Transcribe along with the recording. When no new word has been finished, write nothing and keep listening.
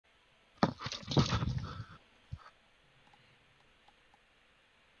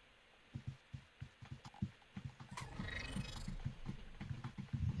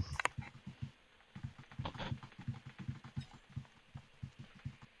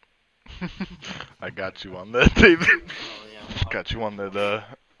I got you on that, baby. Oh, yeah. Got you on that,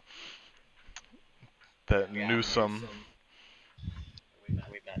 that Yeah, Newsome. We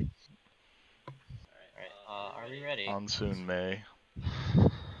bet. Alright, are we ready? Monsoon May.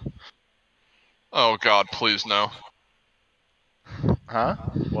 Oh god, please no. Huh?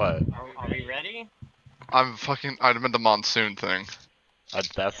 What? Are we ready? I meant the monsoon thing.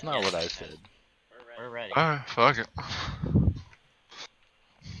 That's not what I said. We're ready. Alright, fuck it.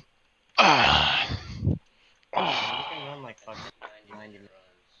 You can run like fucking 90 runs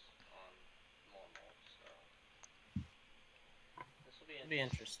on normal, so this will be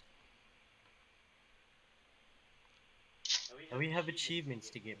interesting. And we have achievements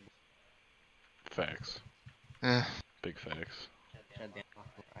to get. Facts. Eh. Big facts.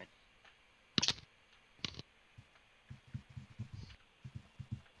 Right.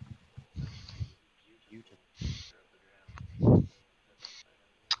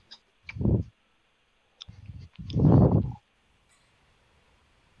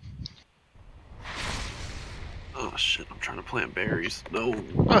 Oh shit, I'm trying to plant berries. No.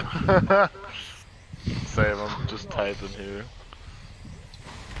 Save them. Just type in here.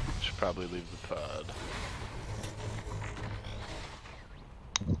 Should probably leave the pod.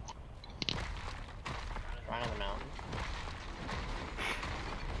 Run on the mountain.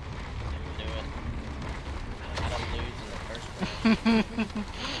 Do it. I don't lose in the first round.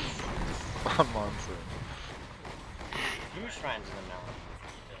 On Monsoon. Two shrines in the mountain.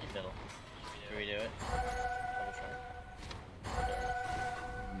 Middle. Should we do it? Double shrine.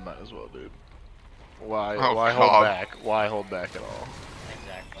 Might as well, dude. Why? Oh, why God. hold back? Why hold back at all?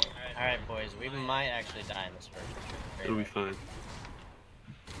 Exactly. Alright, boys, we might actually die in this first. It'll be fine.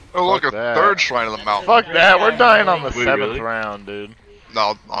 Oh look, Fuck a that. third shrine of the mountain. Fuck that! We're dying on the Wait, 7th really? round, dude.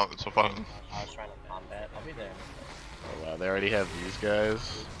 No, it's so fun. I was trying to combat. I'll be there. Oh wow, they already have these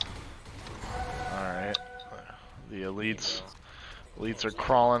guys. Alright. The elites are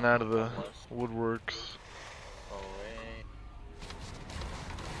crawling out of the woodworks. Away.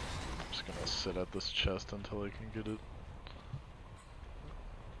 I'm just gonna sit at this chest until I can get it.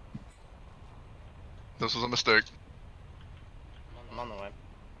 This was a mistake. I'm on the way.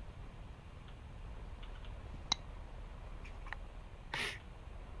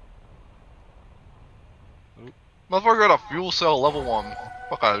 Motherfucker got a fuel cell level 1.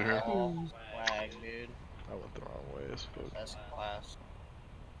 Fuck out of here. Oh, swag, dude. I went the wrong way as fuck. Best class.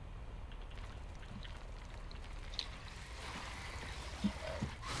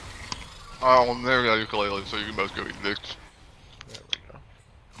 Oh, well, there we got ukulele, so you can both go eat dicks. There we go.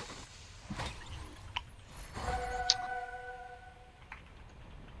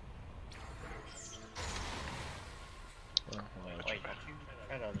 Well, I'll let you Wait, don't you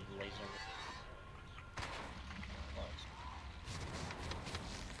try to laser me? Close.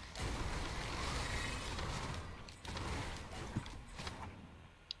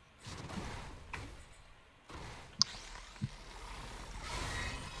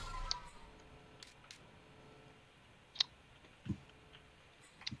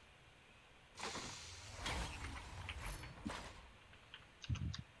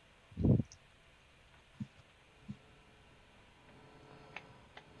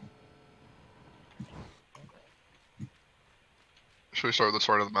 Should we start the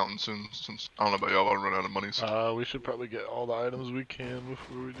start of the mountain soon? Since I don't know about y'all, I'll run out of money. So. We should probably get all the items we can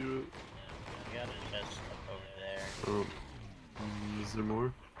before we do it. We got a chest up over there. Is there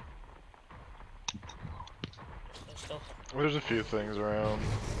more? There's still There's a few things around.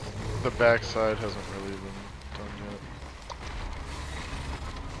 The backside hasn't really been done yet.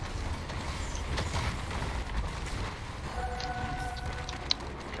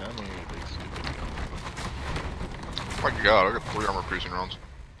 Come here, big stupid gun. Oh my god, I got 3 armor piercing rounds.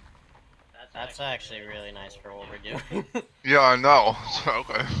 That's actually really nice for what we're doing. Yeah, I know. So,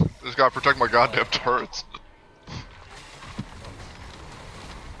 okay. Just gotta protect my goddamn turrets.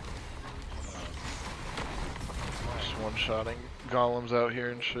 Just one-shotting golems out here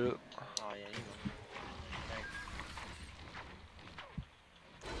and shit. Oh yeah, you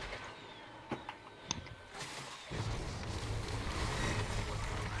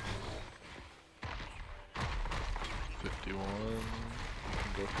know.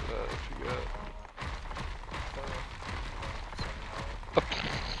 Go for that if you got.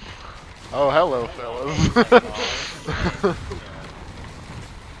 Oh, hello, fellas.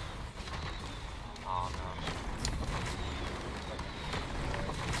 Oh no.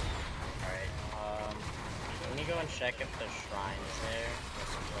 Alright, can you go and check if the shrine is there? Yes,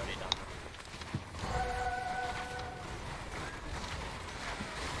 it's already done.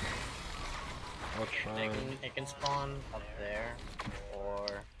 What shrine? It can spawn up there or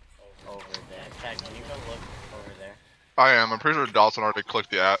over I am. I'm pretty sure Dawson already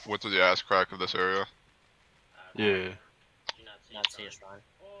clicked the went through the ass crack of this area. Yeah. Not see a shrine.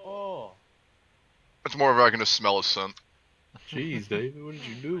 Oh. It's more of I can just smell a scent. Jeez, David, what did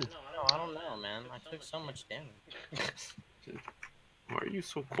you do? No, I don't know, man. I took so much damage. Why are you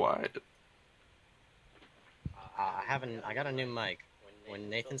so quiet? I got a new mic. When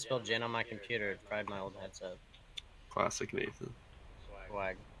Nathan spelled Jen on my computer, it fried my old headset. Classic Nathan.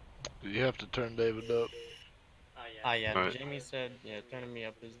 Swag. You have to turn David up. Oh yeah, Right. Jamie said, yeah, turning me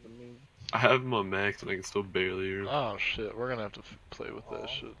up is the move. I have him on max and I can still barely hear him. Oh shit, we're gonna have to play with that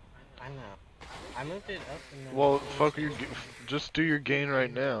shit. I know. I moved it up and then... Well, fuck your, just do your gain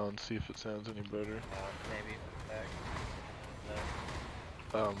right now and see if it sounds any better. Maybe back.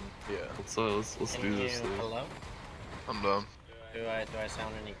 Yeah. Let's do this thing. Hello? I'm done. Do I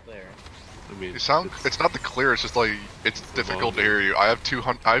sound any clearer? I mean, You sound. It's not the clear. It's just like it's difficult to hear you. I have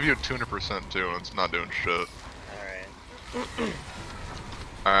 200. I have you at 200% too, and it's not doing shit. Alright.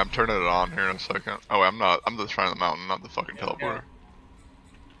 I'm turning it on here in a second. Oh, wait, I'm not. I'm just trying the mountain, not the fucking teleporter.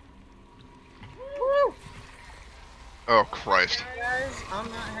 Woo! Oh Christ! Guys, I'm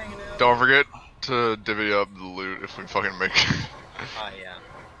not hanging out. Don't forget to divvy up the loot if we fucking make it. Oh yeah.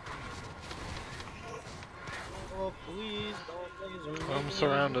 Oh please don't laser me. I'm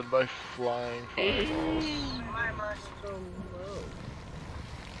surrounded by flying fireballs. Why am I so low?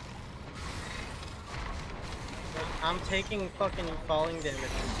 Like, I'm taking fucking falling damage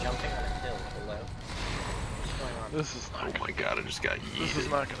from jumping on a hill below. What's going on? This is not. oh my god, I just got This is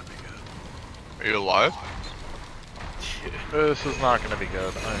yeeted. not gonna be good. Are you alive? Yeah. This is not gonna be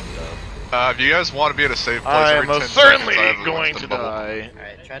good. I'm done. If you guys want to be at a safe place I every am 10 most seconds, certainly I have a going Winston to bubble. die.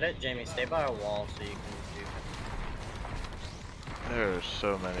 Alright, try to, Jamie, stay by a wall so you can do. There's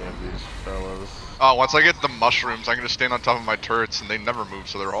so many of these fellas. Oh, once I get the mushrooms, I can just stand on top of my turrets, and they never move,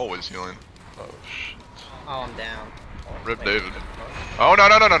 so they're always healing. Oh shit. Oh, I'm down. Rip Wait, David. Oh no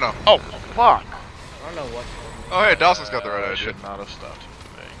no no no no! Oh fuck! I don't know what killed me. Oh hey, Dawson's got the right I idea. should not have stopped him.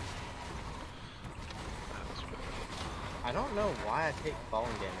 I don't know why I take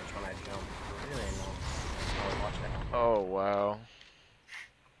falling damage when I jump. Really annoying. Oh, watch that. Oh wow.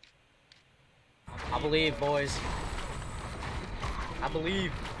 I believe, boys. I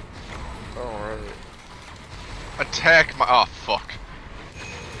believe. Alright. Attack my. Oh fuck.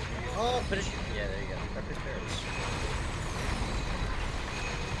 Oh, finish. Yeah, there you go. Perfect parries.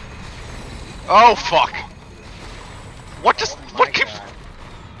 Oh fuck. What just? Oh What my keeps? God.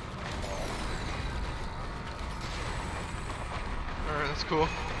 Alright, that's cool.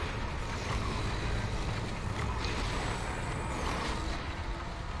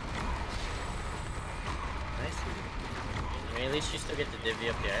 Nice. I mean, at least you still get to divvy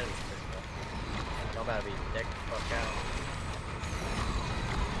up the items pretty well. Y'all about to be decked the fuck out.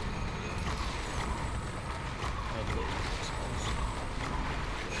 Hopefully, this goes.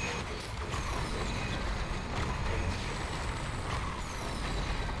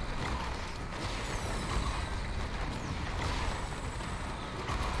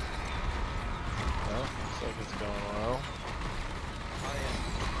 Well, looks like it's going well.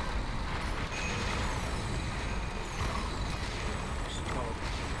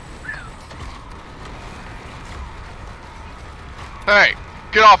 Hey,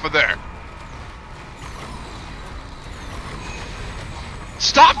 get off of there!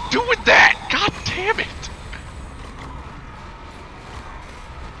 Stop doing that! God damn it!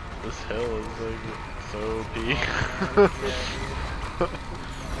 This hill is like so OP.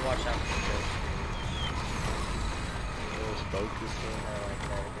 Watch out for Just focus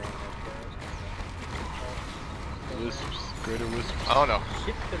on wisps, greater wisps. I don't know.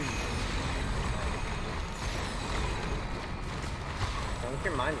 Hit 3. Don't keep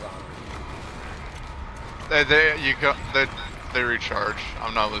your minds on. They recharge.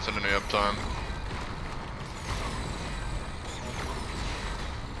 I'm not losing any uptime.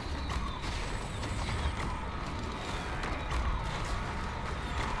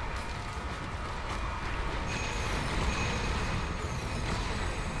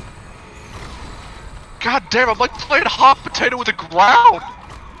 God damn, I'm like playing hot potato with the ground!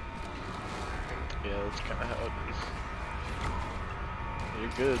 Yeah, that's kinda how it is.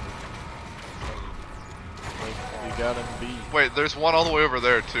 You're good. Like, you got him beat. Wait, there's one all the way over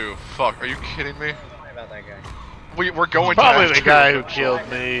there too. Fuck, are you kidding me? Sorry about that guy. We're going Probably to the guy who killed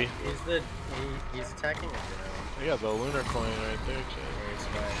me. He's attacking us. You got the lunar coin right there, Chad.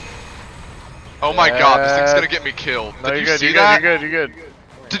 Oh my god, this thing's gonna get me killed. No, Did you're you good, see you're that? good, you're good, you're good.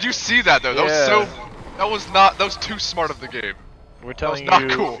 Did you see that though? That was Yeah. so. That was too smart of the game. We're telling not you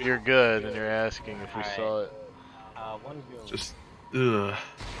cool. you're good, and you're asking if we Alright. saw it. One view. Just, ugh.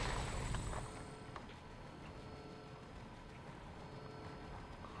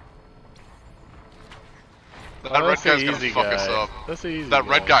 That Oh, red that's the guy's gonna easy fuck us guy. up. That's the easy That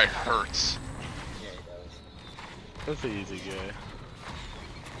red guy hurts. Yeah, he does. That's the easy guy.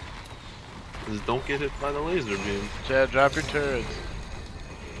 Just don't get hit by the laser beam. Chad, drop your turrets.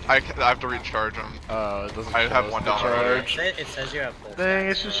 I have to recharge him. Oh, it doesn't I show have us one the down already. charge. It says you have full Dang,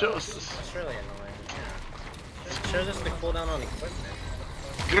 it stacks, should so show us this. That's really annoying. Yeah. It shows us the cooldown on equipment.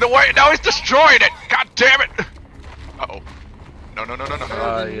 Get away! Now he's destroying it! God damn it! Uh oh. No, no, no, no, no.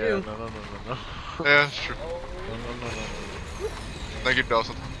 Ah, than yeah, you. no. Yeah, sure. No. Thank you,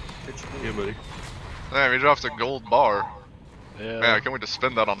 Dawson. Yeah, buddy. Damn, he drops a gold bar. Yeah. Man, I can't wait to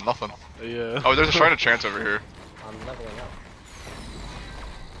spend that on nothing. Yeah. Oh, there's a shrine of chance over here. I'm leveling up.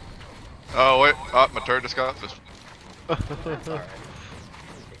 Oh, wait. Oh, my turret just got this. That's alright.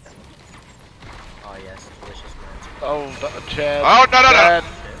 Oh yes, delicious man. Oh, Chad. Oh, no, no, no. Chad.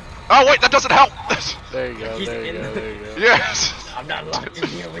 Oh, wait, that doesn't help! There you go, He's there you in go, the- there you go. Yes! I'm not locked in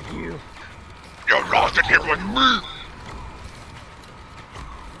here with you. You're lost in here with me!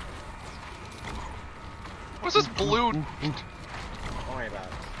 What's this blue? Don't worry about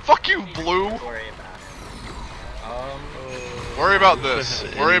it. Fuck you, blue! Don't worry about it. Worry about this.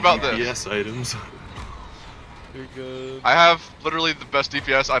 Worry about this. DPS items. You're good. I have literally the best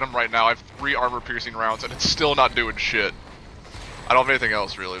DPS item right now. I have 3 armor-piercing rounds, and it's still not doing shit. I don't have anything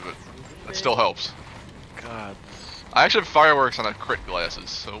else, really, but it still helps. God. I actually have fireworks on a crit glasses,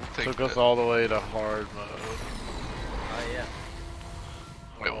 so we'll take Took that. us all the way to hard mode. Oh yeah.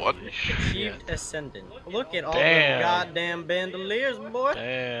 Wait, what? Holy shit. Achieved Ascendant. Look at all Damn. the goddamn bandoliers, boy.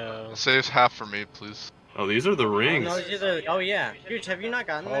 Damn. Saves half for me, please. Oh, these are the rings. No, these are the, oh yeah. Huge, have you not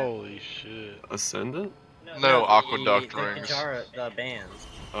gotten that? Holy shit. Ascendant? No aqueduct the rings. Kajara, the bands.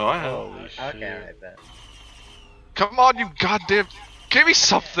 Oh, I have. Holy shit. Okay, I bet. Come on, you goddamn... Give me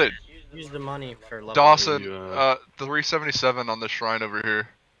something! Use the money for level. Dawson, You, 377 on the shrine over here.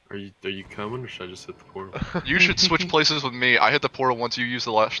 Are you coming, or should I just hit the portal? You should switch places with me. I hit the portal once you use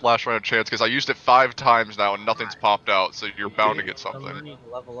the last round of chance, because I used it 5 times now and nothing's popped out, so you're bound to get The something. money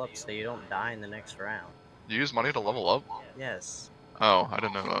to level up so you don't die in the next round. You use money to level up? Yes. Oh, I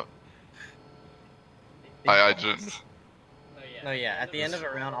didn't know that. I didn't. No, yeah. At the end of a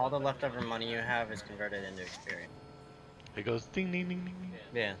round, all the leftover money you have is converted into experience. It goes ding ding ding ding ding.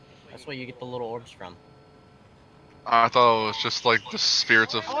 Yeah, that's where you get the little orbs from. I thought it was just like the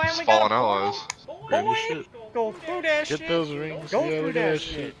spirits of Oh, and we got fallen a allies. Grab your Boy, shit. go through that Get shit. those rings. Go Yeah, through look at that that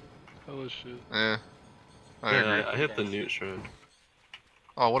shit. shit. Holy shit. Yeah. I Yeah, agree. I hit the newt shrine.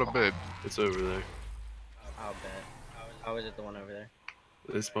 Oh, what a babe. It's over there. I'll bet. How is it the one over there?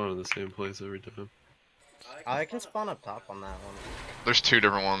 They spawn in the same place every time. I can spawn up top on that one. There's 2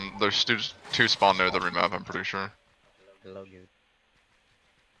 different ones. There's two spawn near the remap, I'm pretty sure. Below you.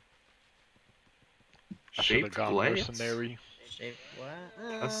 I should have Shaped gone lance, mercenary. Shape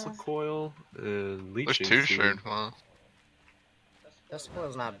what? Tesla coil, and leeching. There's 2 seed. shared. Huh? This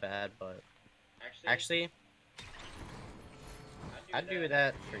coil's not bad, but actually, I'd do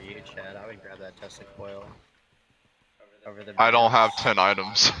that for you, Chad. I would grab that Tesla coil over the. I don't have 10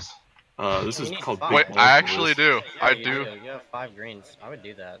 items. This is You need called. five. Big Wait, I actually Multiples. do. Yeah, I you do. You have 5 greens. I would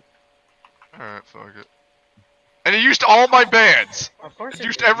do that. Alright, fuck it. And you used all my bands! Of course. You it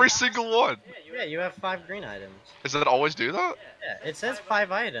used did. every single one! Yeah, you have 5 green items. Does it always do that? Yeah, it says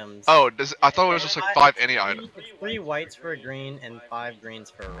 5 items. Oh, I thought it was just like 5 any item. It's 3 whites for a green and 5 greens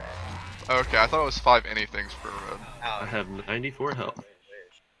for a red. Okay, I thought it was 5 anythings for red. I have 94 health.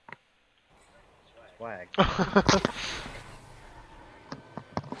 Swag.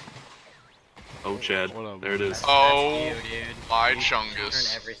 Oh, Chad. What up, There it is. Oh, That's you, dude. my You Turn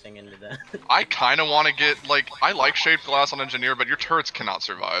chungus. everything into that. I kinda wanna get, like, I like shaped glass on engineer, but your turrets cannot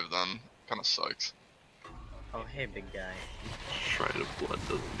survive then. Kinda sucks. Oh, hey, big guy. Shrine of blood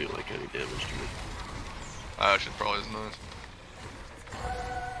doesn't do like any damage to me. That actually probably is nice.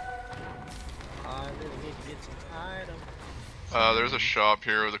 I really need to get some items. There's a shop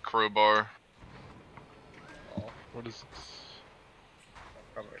here with a crowbar. What is this?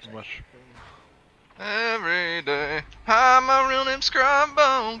 Probably right. Mushroom. Every day, I'm a real name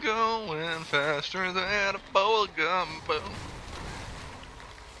Scrumbo, going faster than a bowl of gumbo.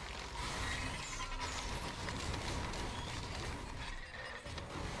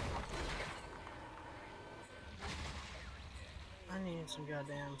 I need some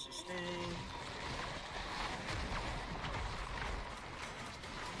goddamn sustain.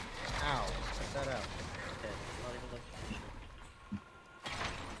 Ow, cut that out. Dead. Not even looking.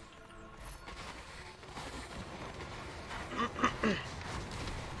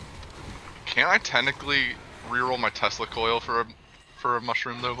 Can't I technically reroll my Tesla coil for a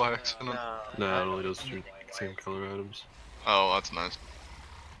mushroom though by accident? No, it only does two same color items. Oh, that's nice.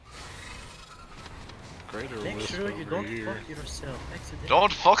 Greater Make list sure you over don't here. fuck yourself accidentally.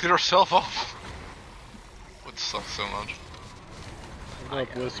 Don't fuck yourself up. Would suck so much. What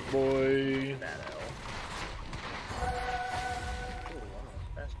up, Wisp boy? Bad L. Ooh, almost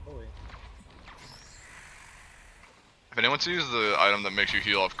fast boy. If anyone sees the item that makes you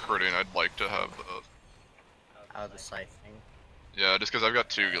heal off critting, I'd like to have Out of the scythe thing. yeah, just because I've got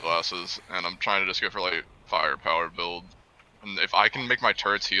 2 glasses, and I'm trying to just go for like firepower build. And if I can make my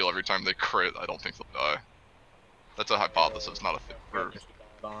turrets heal every time they crit, I don't think they'll die. That's a hypothesis, not a theory. Just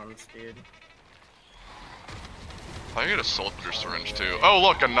bombs, dude. I get a soldier syringe too. Oh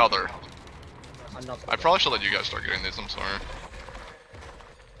look, another. Another I probably should let you guys start getting these, I'm sorry.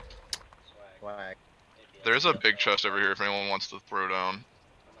 Swag. There's a big chest over here if anyone wants to throw down.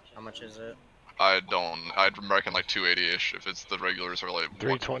 How much is it? I'd reckon like 280-ish if it's the regulars are like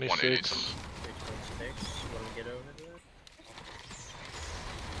 180 326. something. 326. Let me get over to it.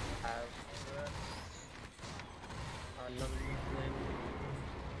 Have another evening.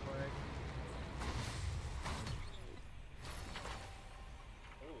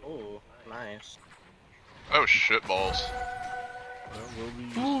 Ooh, nice. Oh shit balls. That will be.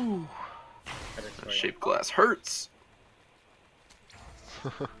 Ooh. Predatory. That shaped glass hurts. Oh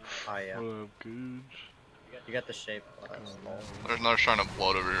yeah. What up, gooj? You got the shape glass. There's another shrine of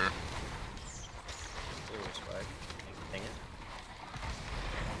blood over here. Ooh, swag. Dang it.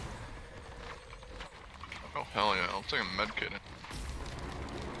 Oh hell yeah, I'll take a med kit.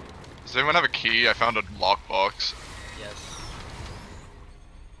 Does anyone have a key? I found a lockbox. Yes.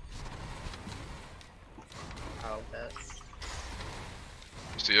 I'll bet.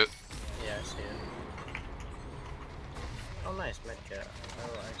 See it? Yeah, I see it. Oh, nice, medkit. I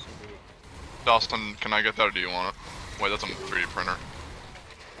will actually be. Dawson, can I get that or do you want it? Wait, that's a 3D printer.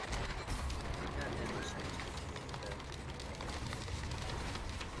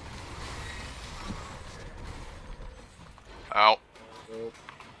 Ow. Nope.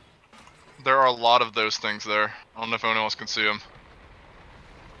 There are a lot of those things there. I don't know if anyone else can see them.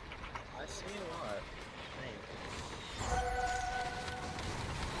 I see a lot. Thanks.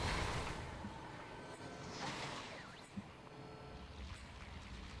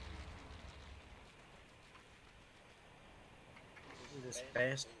 This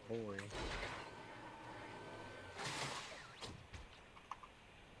fast boy.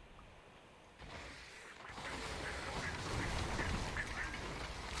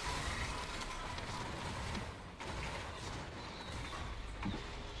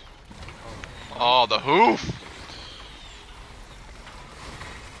 Oh, the hoof!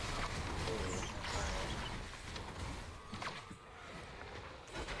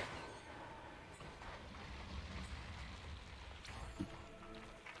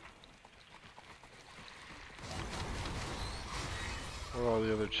 Where are all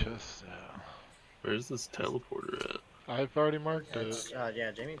the other chests at? Where's this teleporter at? I've already marked it. It's,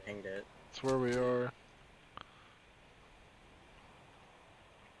 yeah, Jamie pinged it. It's where we are.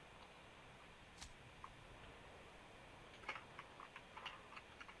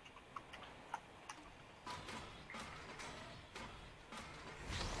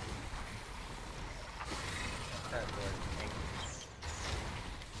 That boy pinged.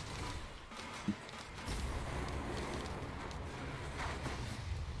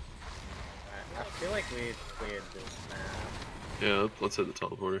 Alright, I feel like we've cleared this map. Yeah, let's hit the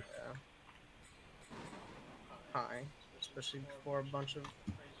teleporter. Yeah. Hi. Especially before a bunch of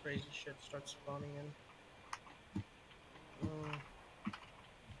crazy shit starts spawning in.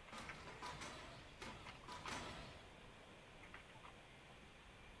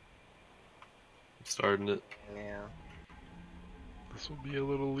 Starting it. Yeah. This will be a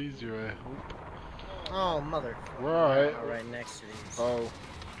little easier, I hope. Oh, mother. Right. Right next to these. Oh,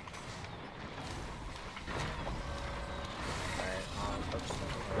 Alright, focus on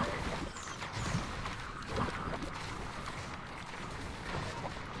the right.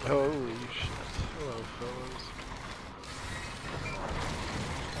 holy shit. Hello, fellas.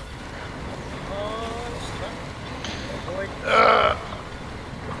 Oh, boy.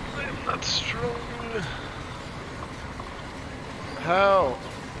 I'm not strong. How?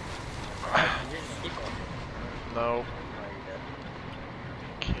 You just keep on. No, Oh, you're dead.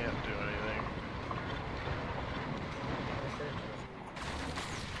 can't do anything.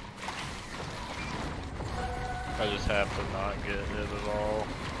 I just have to not get hit at all.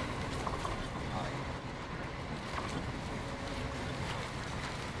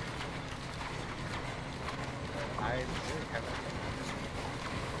 I really haven't.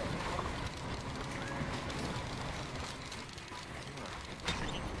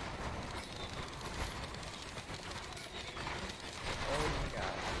 Oh my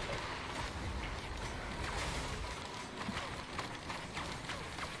god.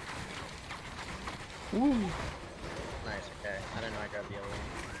 Nice, okay. I didn't know I grabbed the other one.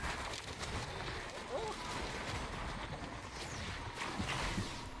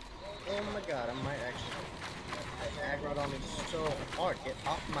 Oh my god, I might actually... That aggroed on me so hard. Get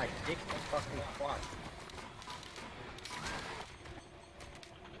off my dick, you fucking quad.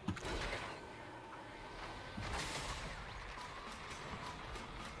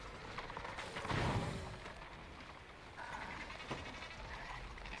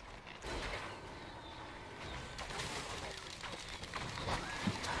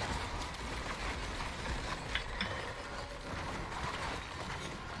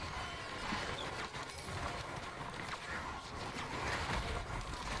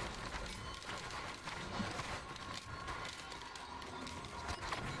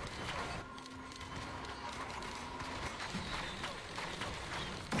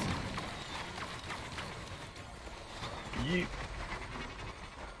 You.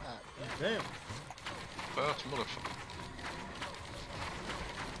 Damn. Fast motherfucker.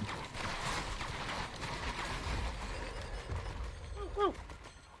 Woo.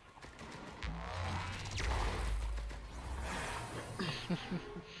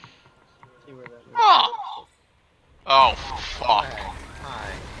 See where that is. Oh, fuck.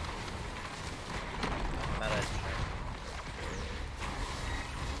 Hi. Thought I'd try.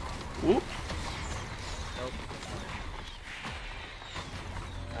 Whoop. Nope.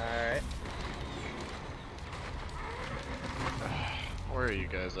 Alright. Where are you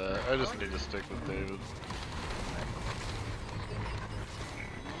guys at? I just need to stick with David.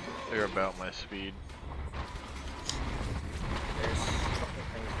 They're about my speed. There's a couple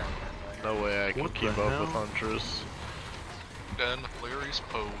things down that way. No way I can What keep the up with hell? Huntress. Then Larry's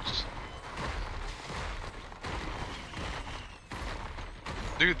pose.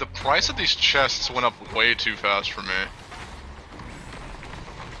 Dude, the price of these chests went up way too fast for me.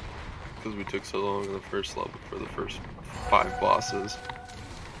 Because we took so long in the first level for the first 5 bosses.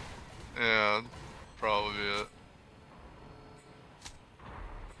 Yeah, probably it.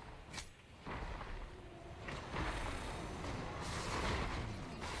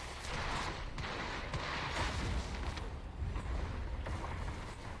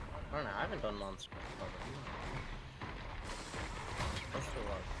 I don't know, I haven't done MONSOON before. What's the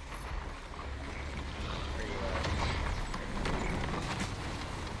luck? Pretty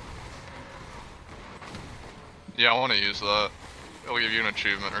Yeah, I want to use that. It'll give you an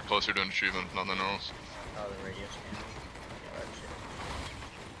achievement, or closer to an achievement, nothing else. Oh, the radio scan. Yeah, that shit.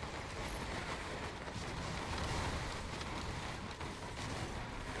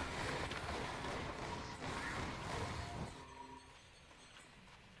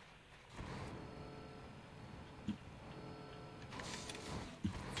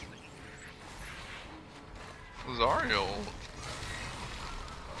 Zariel.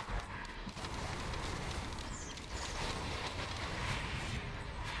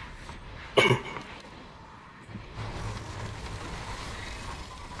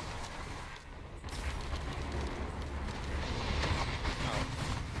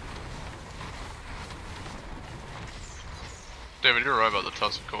 David, you're right about the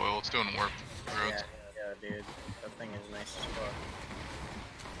tussin coil. It's doing work. Yeah, dude. That thing is nice as fuck.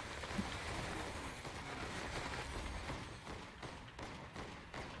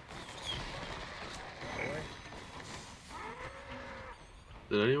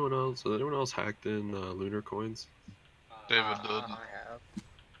 Did anyone else hacked in lunar coins? David did. I have.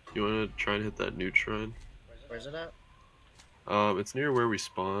 You want to try and hit that newt shrine? Where's it at? It's near where we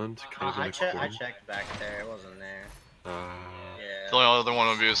spawned. Kind of in I a corner. checked back there. It wasn't there. Yeah. The only other one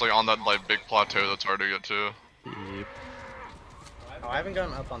would be is like on that like big plateau that's hard to get to. Yep. Oh, I haven't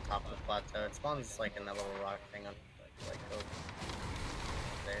gone up on top of the plateau. It spawns like in that little rock thing on like over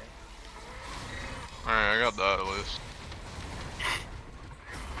there. Alright, I got that at least.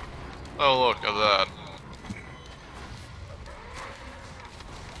 Oh look at that.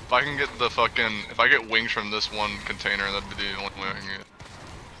 If I can get the fucking, if I get wings from this one container, that'd be the only way I can get.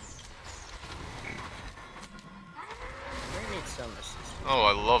 We need some assistance. Oh,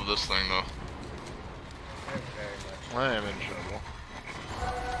 I love this thing though. Very much. I am in trouble.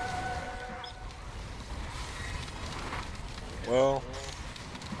 Well,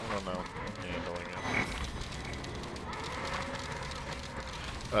 I don't know. Handling it.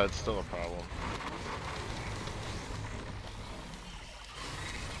 It's still a problem.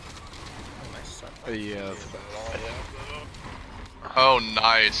 Oh, nice sun. Yeah, that's about all I have. Oh,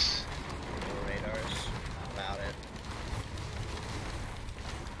 nice. No radars about it.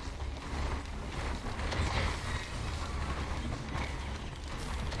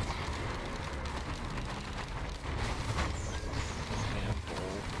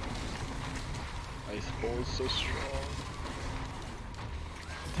 Ice bull is so strong.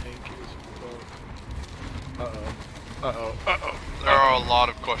 Tanky as fuck. Uh-oh. Uh-oh. Uh-oh. There are a lot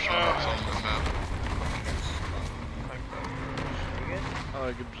of question marks on the map. You good? I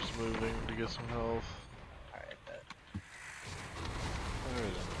like him just moving to get some health. Alright, bet. There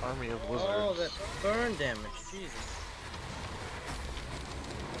is an army of Oh, lizards. that burn damage, Jesus.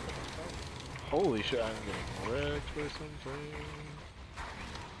 Holy shit, I'm getting wrecked by something.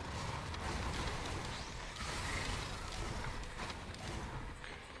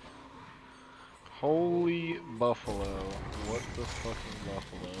 Holy buffalo. What the fucking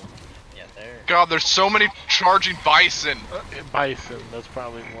buffalo? Yeah, there. God, there's so many charging bison. Bison, that's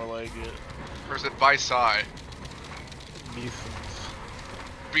probably more like it. Or is it bison? Bisons.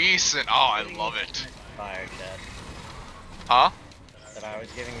 Bison. Oh, I love it. Fire, Chad. Huh? That I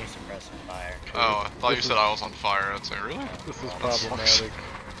was giving you suppressive fire. Oh, I thought you said I was on fire. I'd say, really? This is That sucks. problematic.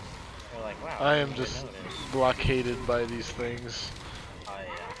 You're like, wow. I am didn't just even notice. blockaded by these things. Oh,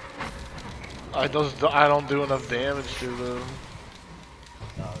 yeah. I don't do enough damage to them.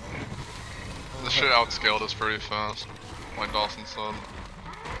 Oh, This shit outscaled us pretty fast. Like Dawson said.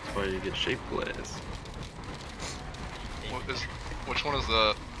 That's why you get shape glass. Which one is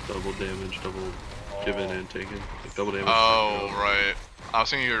that? Double damage, double given and taken. Like double damage. Oh, right. I was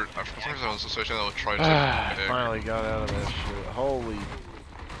thinking for some reason I was associating that with try to. Finally got out of that shit. Holy.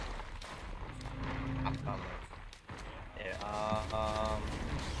 I'm coming. Yeah,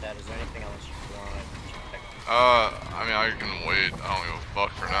 Chad, is there anything else you want to check? I mean, I can wait. I don't give a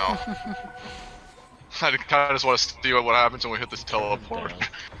fuck for now. I kind of just want to see what happens when we hit this teleport.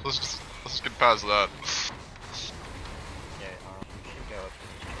 let's just get past that. Yeah, you should go up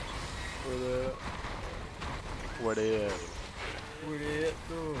to Where they at? Where they at?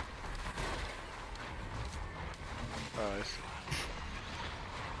 Oh, I see.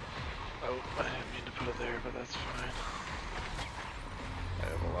 Oh, I didn't mean to put it there, but that's fine. I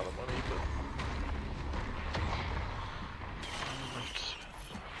have a lot of money, but enough to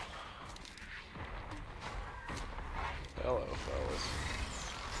spend. Hello,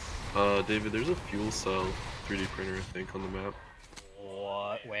 fellas. David, there's a fuel cell 3D printer, I think, on the map.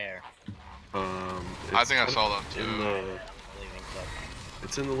 What? Where? I think I saw that too.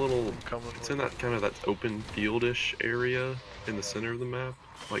 It's in the little. It's in that kind of that open field-ish area in the center of the map,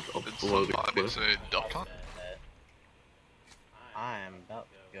 like up Did below the somebody cliff. say duck hunt? I am about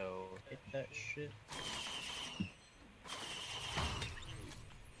to go hit that shit.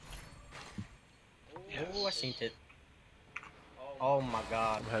 Oh, I seen it. Oh my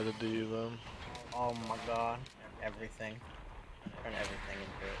god. I'm headed to you then. Oh my god. Everything. Turn everything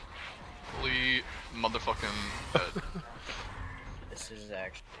into it. Holy motherfucking head. This is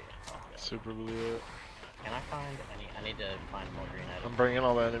actually. Oh god. Super blue. Can I find any? I need to find more green I'm items. bringing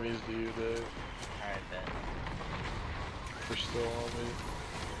all the enemies to you, Dave. Alright, bet. They're still on me.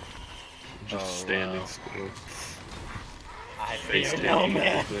 Just Oh, standing wow. still. I Face fear no taking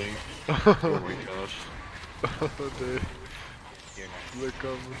man. everything. Oh my gosh. Dave, Fear no. they're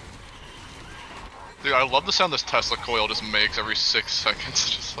coming. Dude, I love the sound this Tesla coil just makes every 6 seconds.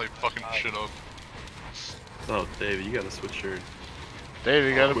 Just like fucking shit up. Oh, David, you gotta switch your. Dave,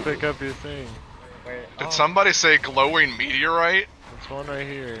 you gotta pick up your thing. Where? Did somebody say glowing meteorite? There's one right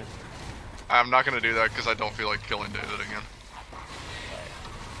here. I'm not gonna do that because I don't feel like killing David again.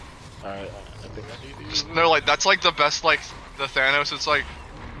 Alright, I think I need to use it. No, like that's like the best, like the Thanos. It's like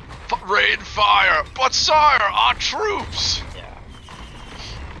rain fire, but sire, our troops. Yeah.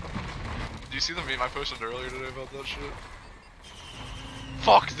 Do you see the meme I posted earlier today about that shit?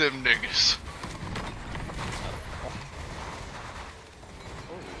 Fuck them niggas.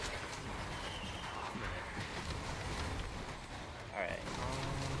 Alright.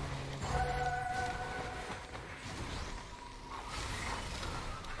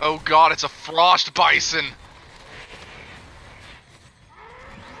 Oh god, it's a frost bison.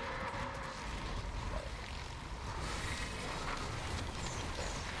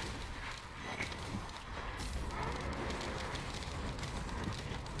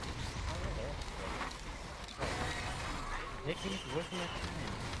 Nicky, where's my time?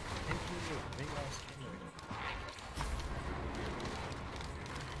 Thank you, big ass camera.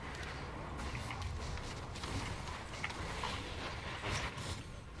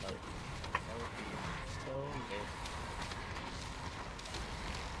 That would be so lit.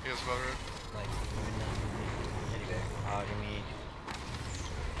 You guys about right? Like, even teddy bear. Give me.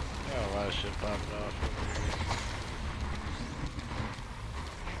 Got a lot of shit popping off over here.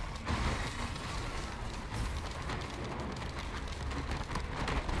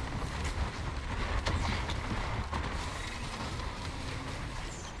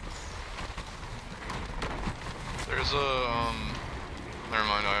 Where's never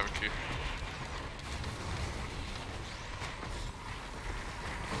mind, I have a key.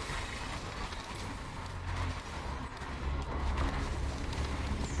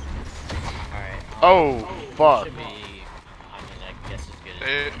 Alright. Oh, fuck. Should be, I mean, I guess as good as.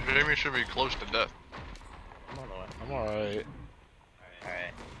 Hey, Jamie should be close to death. I'm alright.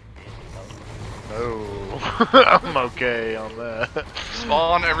 Alright. No. I'm okay on that.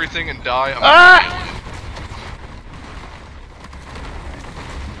 Spawn everything and die. Ah!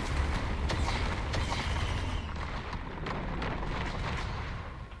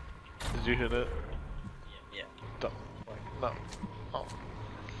 Did you hit it? Yeah. Don't. No. Oh.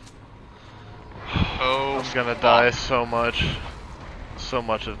 Oh, I'm gonna die so much. So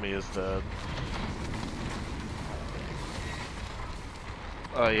much of me is dead.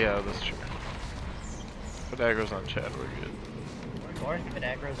 Oh yeah, that's true. But aggro's on Chad, we're good. Or if it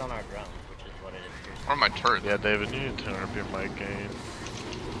aggro's on our drone, which is what it is. or my turret. Yeah, David, you need to turn up your mic gain.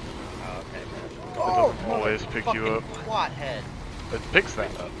 Oh, okay. It'll always pick you up. Twat head. It picks that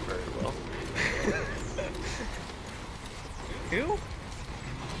up very well. Who?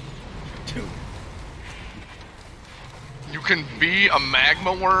 Two. You can be a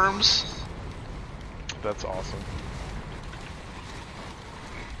magma worms? That's awesome.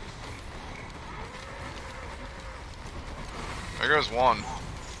 There goes one.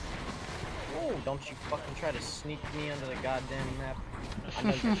 Oh, don't you fucking try to sneak me under the goddamn map. I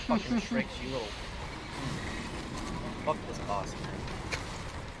know you're fucking tricks, you little. Fuck this boss, man.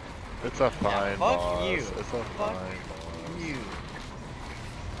 It's a fine fuck boss. you. It's a Fuck fine boss. you. You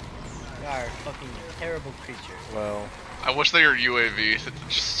are a fucking terrible creature. Well, I wish they were UAV that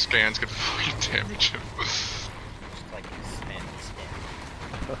just scans could fucking damage him. Just like you spam and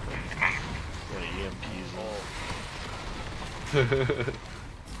scam. yeah, EMPs. Oh.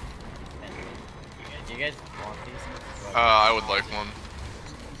 Do you guys want these? I would like one.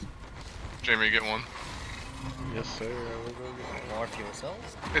 Jamie, get one. Yes, sir. I will go get More fuel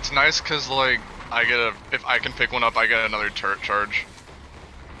cells? It's nice cause like I get a if I can pick one up, I get another turret charge.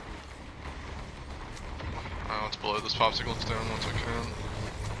 Let's blow this popsicle down once I can.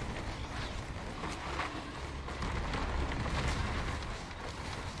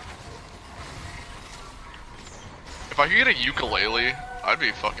 If I could get a ukulele, I'd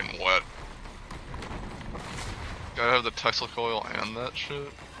be fucking wet. Gotta have the Tesla coil and that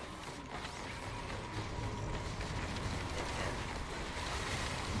shit.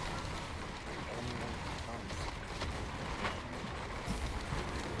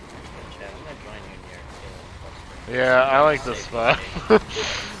 Yeah, I like this spot.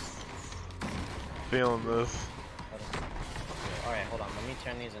 Feeling this. Alright, hold on. Let me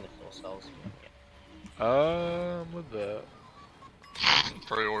turn these into fuel cells. With that.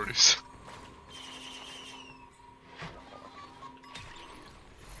 Priorities.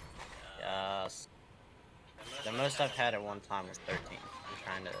 Yes. The most I've had at one time was 13. I'm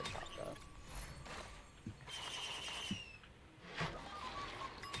trying to top that.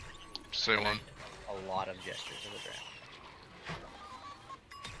 Say one. A lot of gestures of the ground.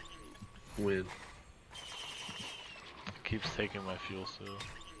 Win. Keeps taking my fuel cell.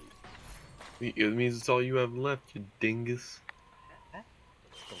 It means it's all you have left, you dingus.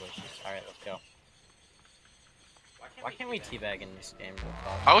 Delicious. Alright, let's go. Why can't we teabag in this game?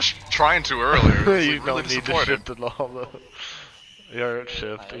 I was trying to earlier. It's, You like, don't really need to disappointed. shift at all though. You're at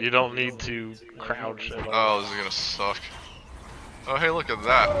shift. You don't need to crouch at all. Oh, this is gonna suck. Oh, hey, look at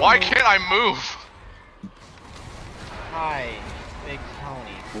that. Why can't I move? Hi, Big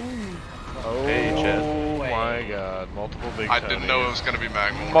Tony. Oh Hey, Chad. my god. Multiple big I Tonys. didn't know it was gonna be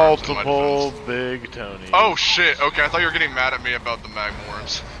magma worms in my Multiple defense. big Tonys. Oh shit, okay, I thought you were getting mad at me about the magma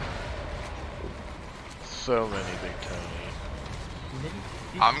worms. So many big Tonys.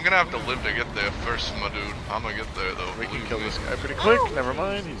 I'm gonna have to live to get there first, my dude. I'm gonna get there though. We can believe kill me. this guy pretty quick. Never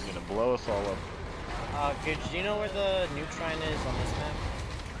mind. He's gonna blow us all up. Gooj, do you know where the neutron is on this map?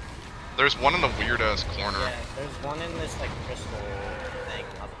 There's one in the weird ass corner. Yeah, there's one in this like crystal thing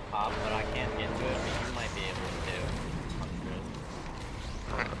up top, but I can't get to it, but you might be able to.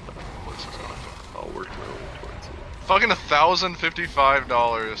 I'll work my way towards it. Fucking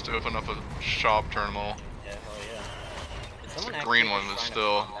 $1,055 to open up a shop terminal. Yeah, hell yeah. Did someone the actually green just one, but find a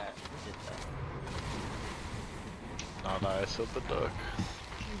still. combat? Who did that? Not I, said the duck.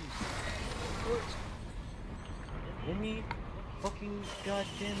 Let me fucking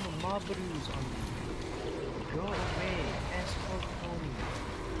goddamn Mabrus on you. Go away, ask for Tony.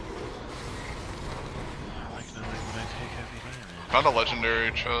 I like knowing when I take heavy damage. Found a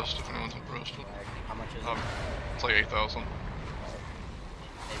legendary chest if anyone's interested. How much is it? It's like 8,000.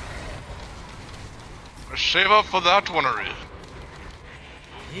 Save up for that one already.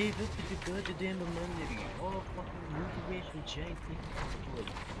 Hey, look at the goddamn money. Oh, fucking motivation change.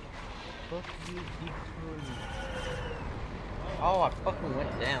 Fuck you, equally. Oh, I fucking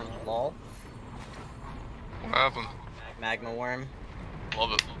went down, lol. What happened? Magma worm.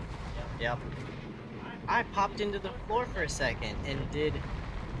 Love it. Yep. I popped into the floor for a second and did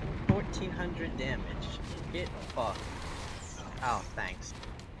 1400 damage. Get fucked. Oh, thanks.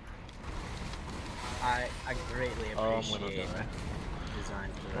 I greatly Oh, I'm appreciate gonna die. design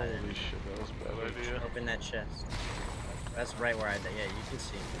for that. Holy shit, that was a bad idea. Open that chest. That's right where I died. Yeah, you can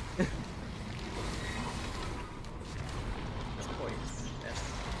see me. That's poison.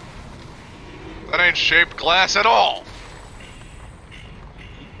 That's That ain't shaped glass at all.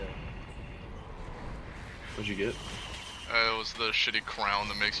 What'd you get? It was the shitty crown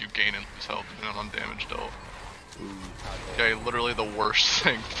that makes you gain and lose health depending on damage dealt. Ooh. Okay, literally the worst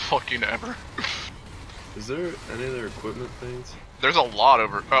thing fucking ever. Is there any other equipment things? There's a lot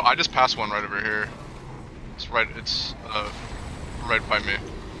over. Oh, I just passed one right over here. It's right. It's right by me.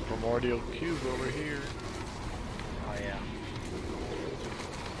 Primordial cube over here. Oh yeah.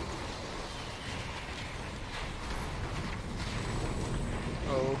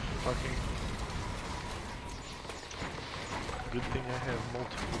 Oh, fucking. Good thing I have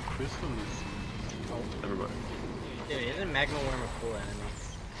multiple crystals. Oh, Never mind. dude, isn't Magma Worm a cool enemy?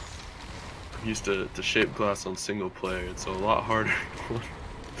 I used to shape glass on single player. It's a lot harder.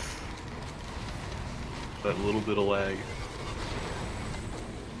 That little bit of lag.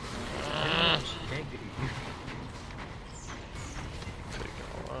 Taking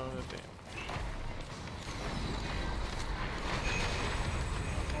a lot of damage.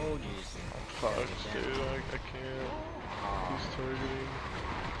 Oh jeez. Fuck, dude, I can't. He's targeting.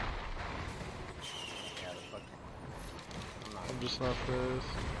 Yeah, the fuck. I'm just not fast.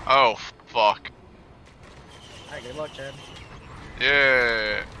 Oh fuck. Alright, good luck, Chad.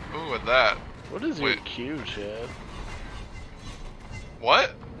 Yeah. Ooh, with that. What is your Wait. Q, Chad?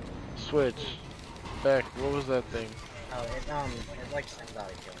 What? Switch. Back, what was that thing? Oh, it like sends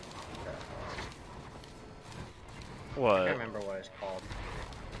out a killing. I What? can't remember what it's called.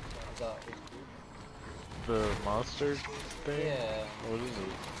 The monster thing? Yeah. What is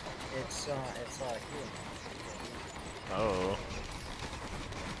it? It's healing. Oh.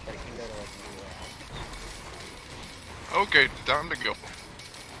 But it can go to like Okay, time to go.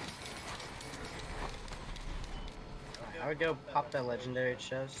 I would go pop that legendary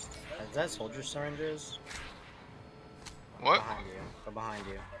chest. Is that soldier syringes? What? Behind you. Go behind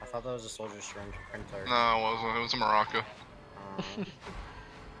you. I thought that was a soldier syringe printer. No, it wasn't. It was a Maraca.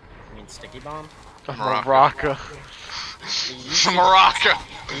 You mean sticky bomb? Maraca. Maraca.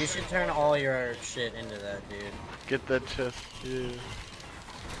 You should turn all your shit into that, dude. Get that chest, yeah.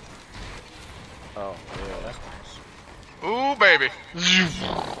 Oh, Oh, yeah. that's nice. Ooh, baby.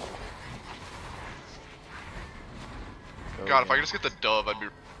 God, if I could just get the dove, I'd be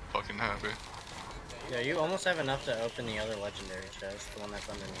fucking happy. Yeah, you almost have enough to open the other legendary chest, the one that's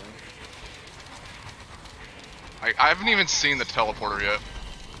underneath. I haven't even seen the teleporter yet.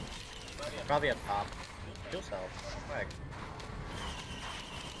 Probably up top. Kill cell. Quick.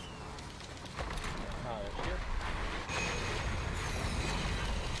 Oh, there's you.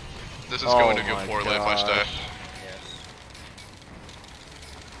 This is going to Oh go my poorly if I stay. gosh. Yes.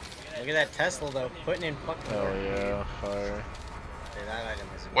 Look at that Tesla though, putting in fucking Oh work. yeah, fire. Okay, that item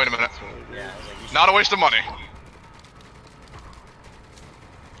is. Wait a minute. That's really good. Yeah, I was like, you should... Not a waste of money.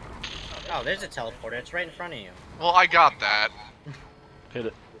 Oh, there's a teleporter. It's right in front of you. Well, I got that. Hit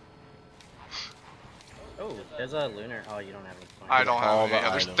it. Oh, there's a lunar. Oh, you don't have any points. I don't All have any. the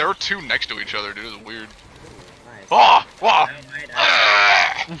Yeah, items. there are two next to each other, dude. It's weird. Nice. Oh! Wow! I might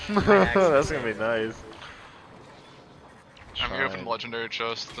actually- That's gonna be nice. I'm gonna open the legendary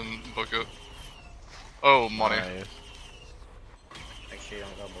chest and book it. Oh, money. Nice. Make sure you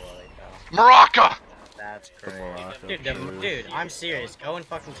don't go below 8,000. Maraca! That's The great. Morocco Dude, shoes. dude, I'm serious. Go and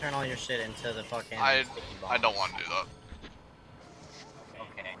fucking turn all your shit into the fucking. I sticky bomb. don't want to do that.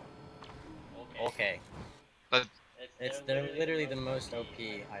 Okay. Okay. That- They're literally the most OP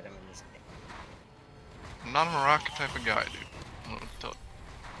item in this game. I'm not a Maraca type of guy, dude. I'm gonna tell-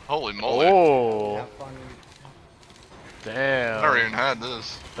 Holy moly. Oh, Have fun. I never damn. even had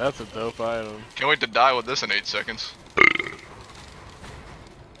this. That's a dope item. Can't wait to die with this in 8 seconds. God,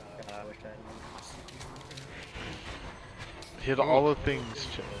 I wish I had Hit all the things,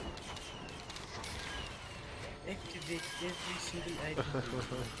 Chad. activate every single item.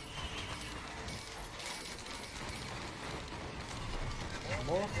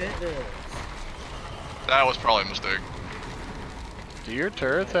 More feathers. That was probably a mistake. Do your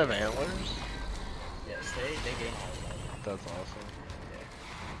turrets have antlers? Yes. they gain all of that. That's awesome.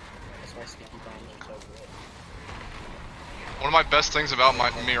 That's why sticky bombs are so good. One of my best things about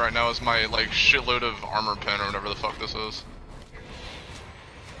me right now is my like shitload of armor pen or whatever the fuck this is.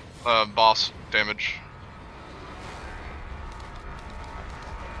 Boss damage.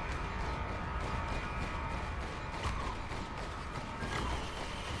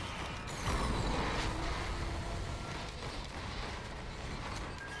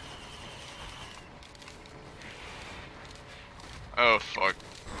 Oh fuck.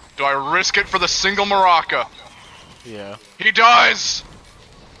 Do I risk it for the single maraca? Yeah, He dies!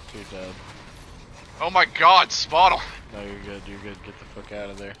 you're dead. Oh my god, spot him! No, you're good, you're good. Get the fuck out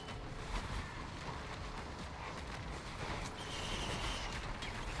of there.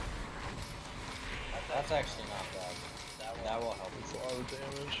 That's actually not bad. That will help. That's a lot of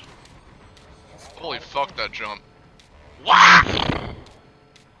damage. Holy fuck that jump. Wah!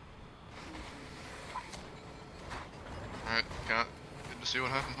 Alright, got good to see what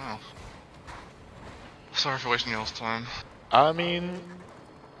happens now. Sorry for wasting y'all's time. I mean,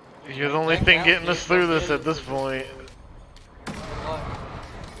 you're the only thing getting us through this at this point.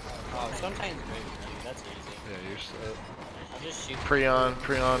 Oh, sometimes great for you. That's easy. Yeah, you're set. I'll just shoot. Pre-on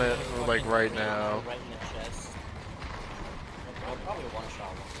it, like right now. Right in the chest. I'll probably one shot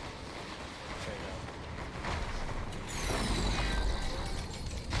one. Straight up.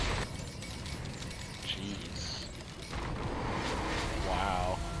 Jeez.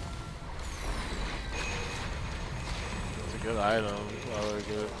 Wow. That's a good item. Oh, they're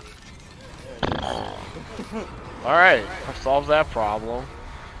good. Alright, solves that problem.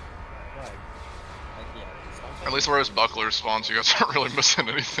 At least where his buckler spawns, you guys aren't really missing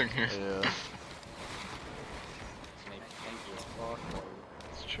anything here. Yeah.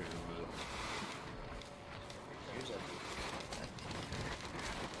 It's true, but...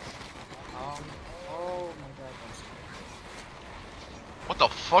 Oh my god. What the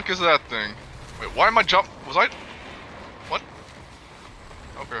fuck is that thing? Wait, why am I was I? What?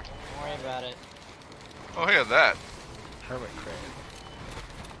 Okay. Don't worry about it. Oh, hey, that. Hermit crab.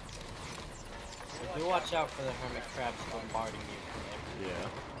 Do watch out for the hermit crabs bombarding you from everywhere.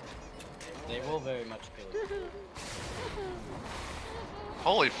 Yeah. They will very much kill you.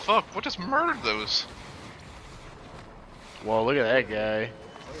 Holy fuck, what just murdered those? Well, look at that guy.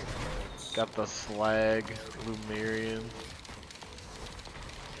 Got the slag, Lumerian.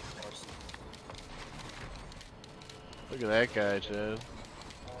 Look at that guy, Chad.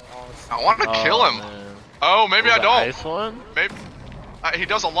 I want to kill him. Man. Oh, maybe I The don't. ice one? Maybe. He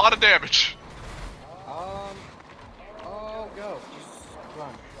does a lot of damage. Oh, go. Just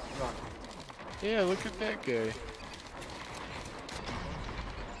run. Run. Yeah, look at that guy.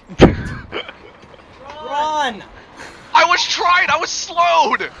 Run! I was trying, I was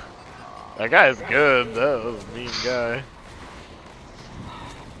slowed! That guy's good. That was a mean guy.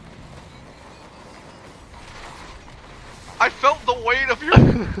 I felt the weight of your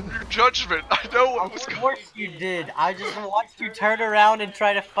judgment. I know what was Of going. course you did. I just watched you turn around and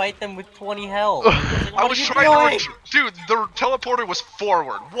try to fight them with 20 health. I was trying to. Dude, the teleporter was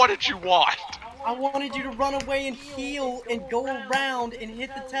forward. What did you want? I wanted you to run away and heal and go around and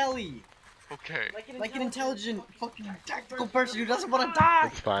hit the telly. Okay. Like an intelligent fucking tactical person who doesn't want to die.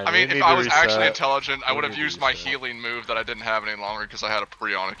 It's fine. I we mean, need if to I was actually reset. intelligent, I We would have need to used my reset. healing move that I didn't have any longer because I had a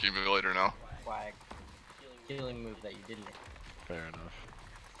Prionic Emulator now. Swag. Healing move that you didn't. Fair enough.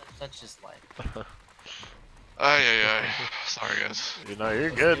 Such is life. Ay. Sorry, guys. You know, you're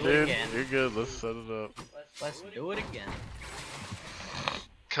Let's good, do it dude. again. You're good. Let's set it up. Let's do it again.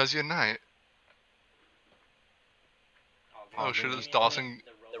 Cause you're night. Oh shit, is Dawson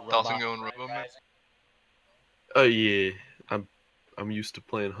going Robo Man? Oh yeah, I'm used to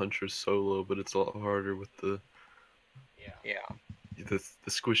playing Huntress solo, but it's a lot harder with the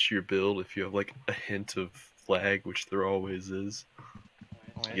squishier build. If you have like a hint of lag, which there always is,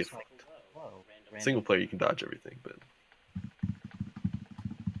 you get fucked. Single player you can dodge everything, but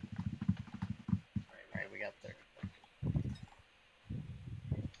Alright, we got there.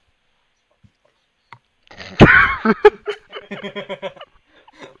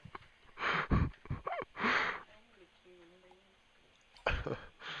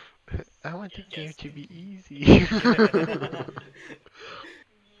 I want the game to be easy.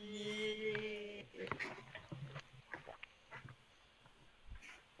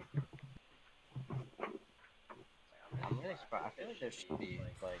 I'm really surprised. I feel like there should be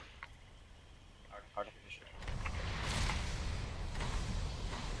like artificial.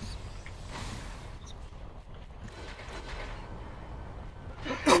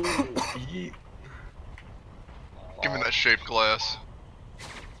 Give me that shaped glass.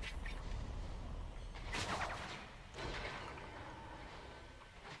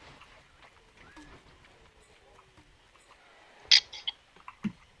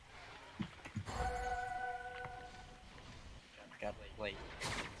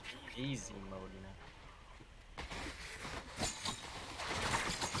 easy mode now.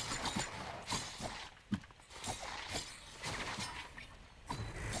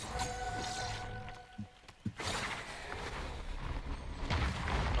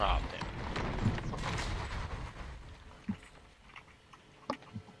 Oh, damn.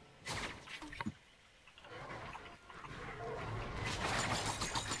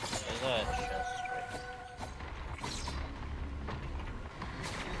 There's a chest right here.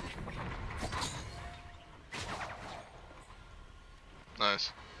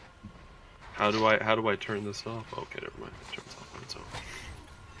 Nice. How do I turn this off? Okay, never mind. It turns off on its own.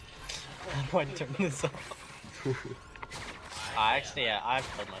 How do I turn this off? Actually, yeah,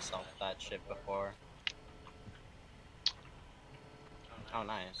 I've told myself that shit before. Oh,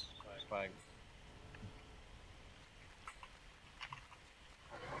 nice. Swag.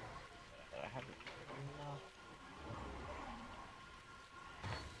 But I haven't enough.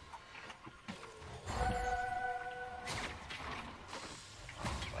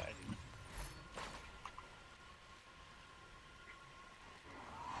 Swag.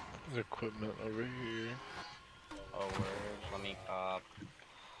 There's equipment over here. Oh, word. Let me cop.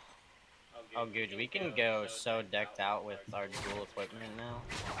 Oh, Gooj, we can go so decked out with our dual equipment now.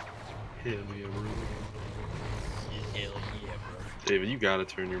 Hell yeah, bro. Hell yeah, bro. David, you gotta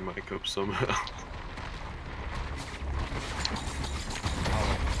turn your mic up somehow.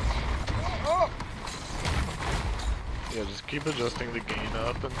 Yeah, just keep adjusting the gain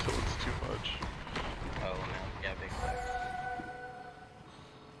up until it's too much. Oh, no. Yeah, big flex.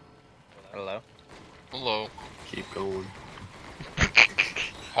 Hello? Hello. Keep going.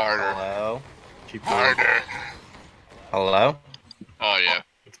 Harder. Hello? Keep going. Harder. Hello? Oh yeah.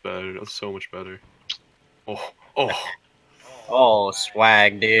 It's better. That's so much better. Oh, Oh,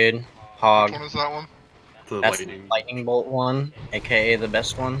 swag, dude. Hog. Which one is that one? the That's lightning. the lightning bolt one, aka the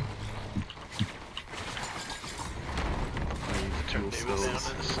best one. Turn Dual David down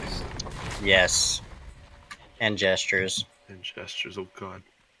cells and see. Yes. And gestures. and gestures. Oh god.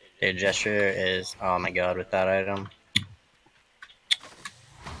 Dude, gesture is, oh my god, with that item.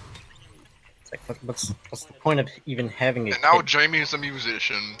 It's like, what's the point of even having a And now kit? Jamie's a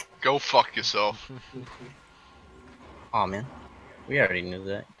musician. Go fuck yourself. Aw, man. We already knew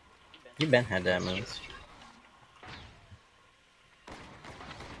that. You been had that move.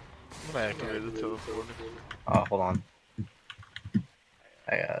 I'm gonna activate the teleporter. Oh, hold on.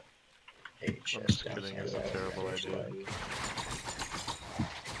 I got a I'm chest just down kidding, here. it's a terrible idea.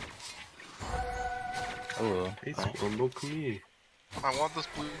 Ooh, Hey, alright. Scrumbo, come here. I want this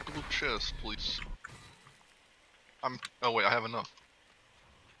blue chest, please. Oh wait, I have enough.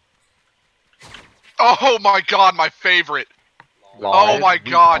 Oh my god, my favorite! Oh my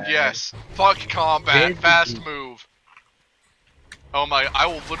god, yes! Fuck combat, fast move! Oh my, I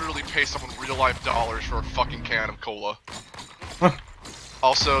will literally pay someone real life dollars for a fucking can of cola.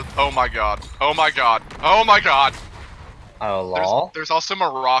 Also, oh my god, oh my god, oh my god! Oh, lol. There's also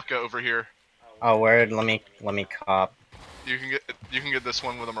Maraca over here. Oh, word. Let me cop. You can get this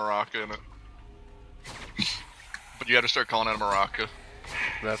one with a Maraca in it. But you have to start calling it a Maraca.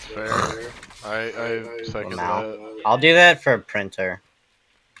 That's fair. I second Now. that. I'll do that for a printer.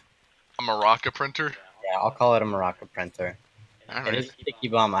 A Maraca printer? Yeah, I'll call it a Morocco printer. It Alright. is a sticky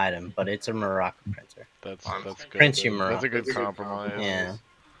bomb item, but it's a Morocco printer. That's good. Prince humor. That's a good compromise. Yeah.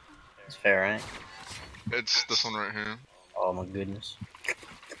 It's fair, right? It's this one right here. Oh my goodness.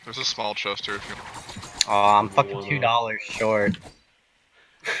 There's a small chest here if you Oh, I'm fucking $2 short.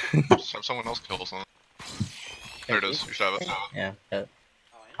 someone else kills them. There it is, you should have it. Yeah.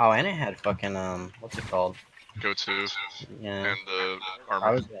 Oh, and it had fucking, what's it called? Go to, Yeah. and the I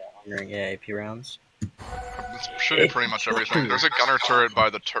armor. was armor, yeah, AP rounds. It should be pretty much everything. There's a gunner turret by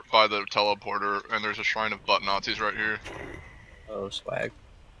the teleporter, and there's a shrine of butt Nazis right here. Oh, swag.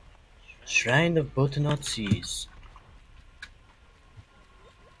 Shrine of Botanazis.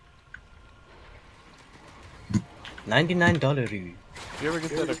 $99. Do you ever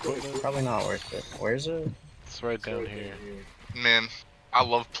get that equipment? Probably not worth it. Where's it? It's right down here. Man, I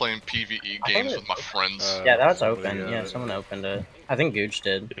love playing PvE games with my friends. Yeah, that was somebody open. got Yeah, it. someone opened it. I think Gooj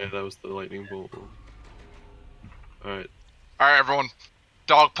did. Yeah, that was the lightning bolt. Alright. Alright, everyone.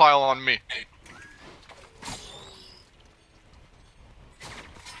 Dogpile on me.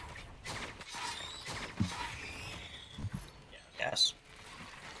 Yes.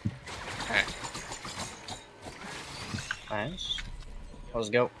 Hey. Nice. Let's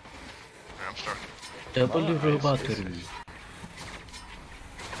go. Alright, I'm starting. Double the Nice. robot.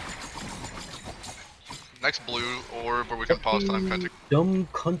 Next blue orb where we can pause time, kind of. Dumb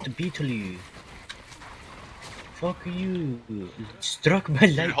cunt beetly. fuck are you? Struck by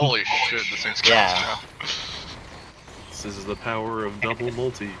lightning. Dude, holy shit, this thing's Yeah. now. This is the power of double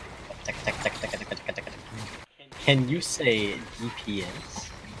multi. Can you say DPS?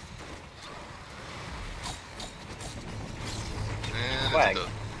 And Swag. it's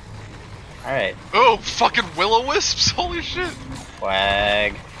dead. Alright, Oh, fucking will-o-wisps! Holy shit!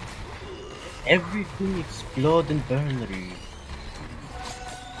 swag. Everything explode and burn.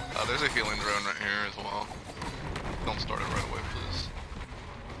 There's a healing drone right here as well. Don't start it right away,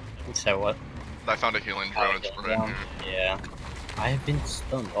 please. So what? I found a healing drone, it's right here. Yeah. I have been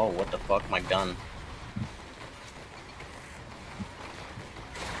stunned. Oh, what the fuck? My gun.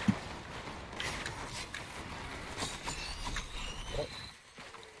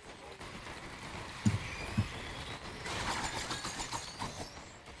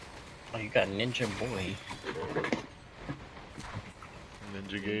 Oh, you got Ninja Boy.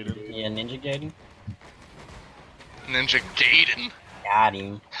 Ninja Gaiden. Yeah, Ninja Gaiden. Ninja Gaiden! Got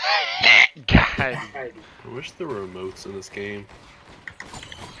him. God. I wish there were emotes in this game.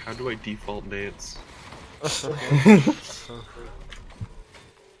 How do I default dance?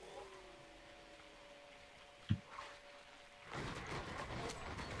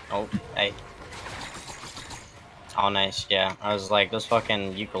 Oh, hey. Oh, nice, yeah. I was like, those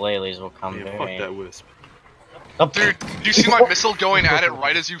fucking ukuleles will come Yeah, very... fuck that wisp. Oh, Dude, do you see my missile going at it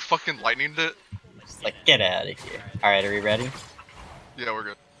right as you fucking lightninged it? It's like, get out of here. Alright, are we ready? Yeah, we're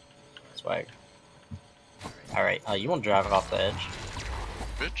good. Swag. Alright, you won't drive it off the edge.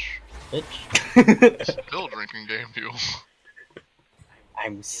 Bitch. Bitch. Still drinking game fuel.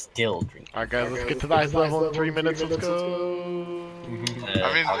 I'm still drinking. Alright guys, let's get to the ice level in 3 minutes, let's go!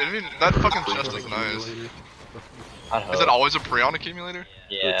 I mean, that fucking chest is nice. I'd hope. Is it always a Prion accumulator?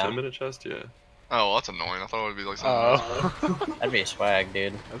 The Yeah, 10-minute chest, yeah. Oh, well, that's annoying. I thought it would be like something else. that'd be swag,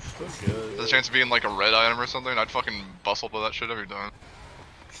 dude. That's still good. There's a chance of being like a red item or something. I'd fucking bustle to that shit every time.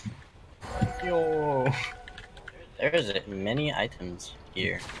 Yo. There's many items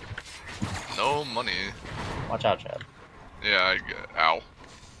here. No money. Watch out, Chad. Yeah, I get. Ow.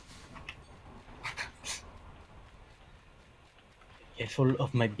 Careful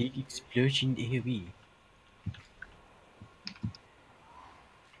of my big explosion AoE.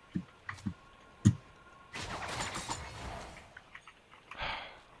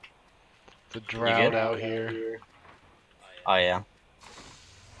 The drought out here. Oh yeah.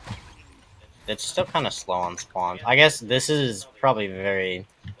 It's still kind of slow on spawn. I guess this is probably very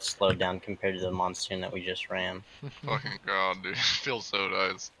slowed down compared to the monsoon that we just ran. Fucking god, dude. Feels so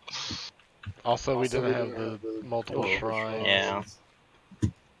nice. Also, we didn't have the multiple shrines. Yeah.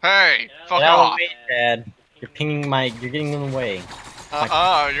 Hey! Fuck Get out of off! the way, Dad. You're pinging my. You're getting in the way.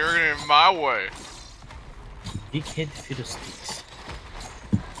 You're getting in my way. Big head fiddlesticks.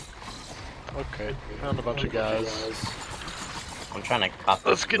 Okay, found a bunch of guys. I'm trying to cop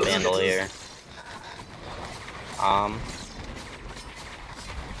Let's this get this. bandolier. We'll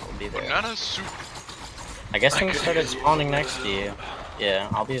be there. Banana soup. I guess things started spawning next to you. Yeah,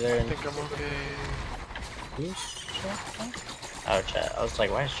 I'll be there. I think I'm okay. Who's Chad? Oh, Chad. I was like,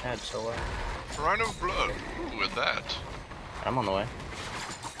 why is Chad so low? Shrine of blood. Ooh, with that. I'm on the way.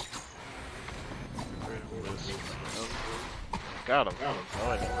 Got him. Oh,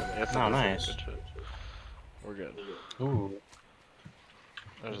 I know. Yes, Oh, it is. nice. Good shit. We're good. Ooh.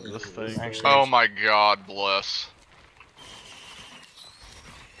 There's this thing. Actually- Oh my god, bless.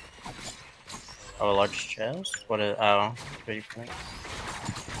 Oh, a large chest? What is. Oh. What you think?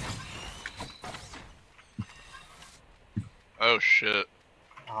 Oh shit.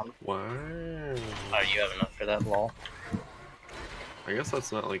 Wow. Oh, you have enough for that, lol. I guess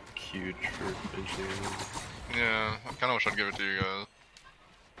that's not like huge for engineering. Yeah, I kinda wish I'd give it to you guys.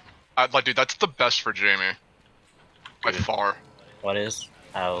 I'd like, dude, that's the best for Jamie. By Yeah. far. What is?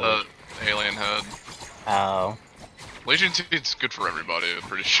 Oh. The alien head. Oh. Legion Seed's good for everybody, I'm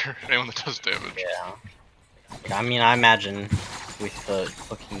pretty sure. Anyone that does damage. Yeah. I mean, I imagine with the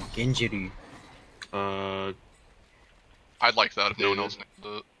fucking Genjiri. I'd like that if no one Yeah. else needs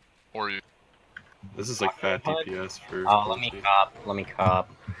it. Or you. This is like fat HUD? DPS for. Oh, let me cop. Let me cop.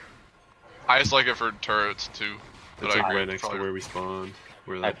 I just like it for turrets too. But It's I like agree, right next to probably- where we spawned,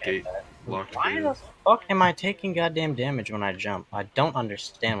 where that Okay. gate locked Why is. the fuck am I taking goddamn damage when I jump? I don't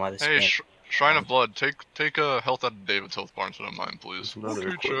understand why this Hey, game. Shrine of Blood, take a health out of David's health bar instead of mine, please. There's another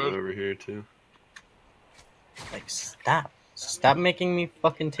Okay, equipment Chad. over here too. Like, stop making me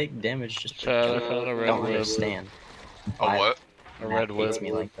fucking take damage just to Chad, I jump. found a I red don't web. understand. A Why what? A red Matt hates web.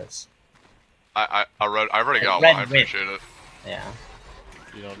 me like this. I already got Red one, I whip. appreciate it. Yeah.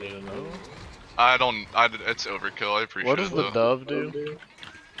 You don't need to know. It's overkill, I appreciate What does it the though. dove do?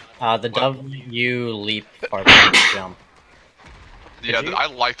 The dove, you leap farther than you jump. Yeah, you? I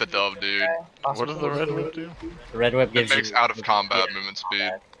like the dove, dude. What does the red whip do? The red whip It gives makes you out of combat yeah, movement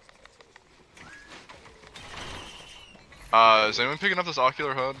speed. combat. Is anyone picking up this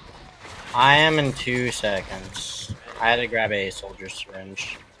ocular HUD? I am in 2 seconds. I had to grab a soldier's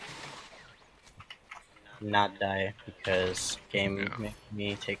syringe. Not die because game made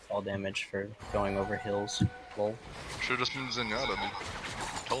me take fall damage for going over hills. Lol. Should've just been Zenyatta, dude.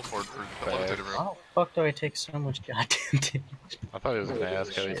 Teleport or levitated room. How the fuck do I take so much goddamn damage? I thought he was gonna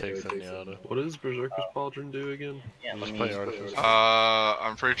ask how he takes Zenyatta. What does Berserker's Pauldron do again? Yeah, Just let play me. Artificer.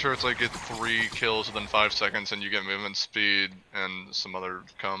 I'm pretty sure it's like get 3 kills within 5 seconds and you get movement speed and some other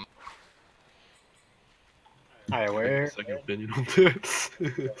cum. Alright, where? Second opinion on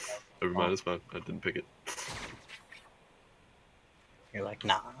that. Never mind, it's fine. I didn't pick it. You're like,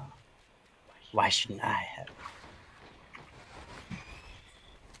 nah. Why shouldn't I have?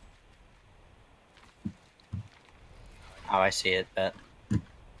 Oh, I see it, bet.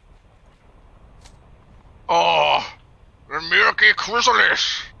 Oh! The Milky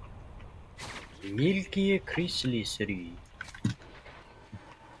Chrysalis! Milky Chrysalis.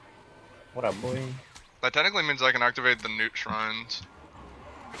 What up, boy? That technically means I can activate the newt shrines,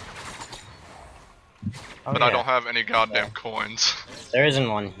 Oh, but yeah. I don't have any goddamn coins. There isn't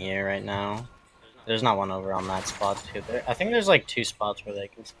one here right now. There's not one over on that spot too. I think there's like 2 spots where they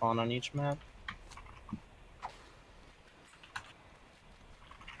can spawn on each map.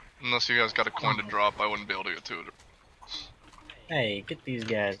 Unless you guys got a coin to drop, I wouldn't be able to get to it. Hey, get these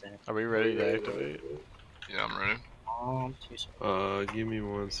guys in. Are we ready to activate? Yeah, I'm ready. 2 spots. Give me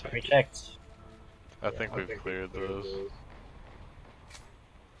 1 second. We checked. I think we've cleared those.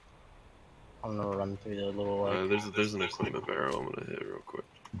 I'm gonna run through the little like. There's an excitement barrel I'm gonna hit real quick.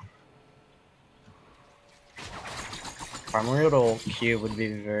 Primordial cube would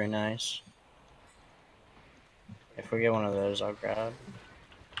be very nice. If we get one of those, I'll grab.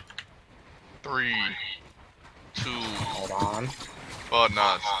 3, 2, Hold on. butt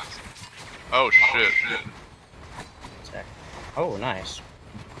nuts. Oh shit. Sec. Oh, nice.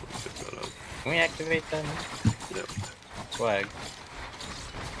 Pick that up. Can we activate them? Yep. Swag.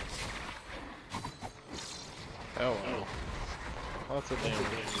 Oh no. Lots of damage.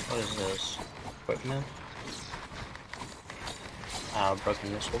 What is this? Equipment?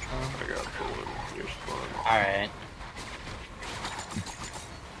 Broken missile drone. I got one. Your spawn. Alright.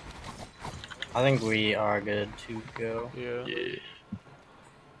 I think we are good to go. Yeah. Yeah.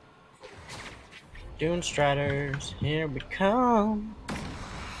 Dune Striders, here we come.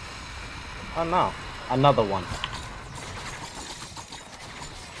 Oh no, another one.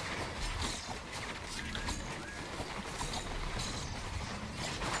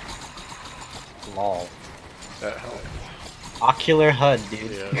 Lol. That helped. Ocular HUD,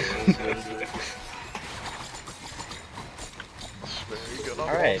 dude. Yeah. Very good on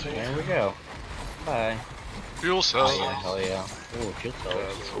Alright, multi. there we go. Bye. Fuel cell. Oh yeah, hell yeah. Ooh, fuel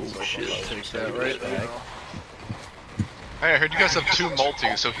cells. Oh shit. Take that right now. Hey, I heard you guys have 2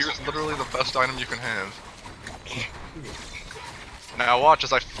 multis, so here's literally the best item you can have. Now watch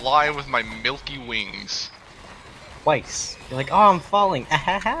as I fly with my milky wings. Twice. You're like, oh, I'm falling.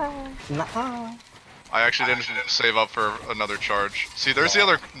 Ahaha. Nuh-uh. I actually didn't save up for another charge. See, there's the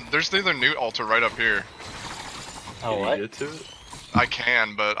other newt altar right up here. Oh, Can what? you get to it? I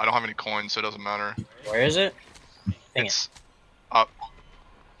can, but I don't have any coins, so it doesn't matter. Where is it? Dang It's up.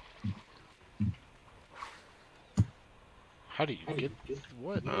 How do you get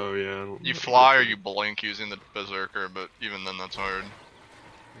what? Oh yeah. I don't You know. fly or you blink using the berserker, but even then that's hard.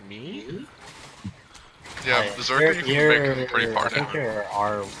 Me? Yeah, berserker you can make pretty far I think down. you're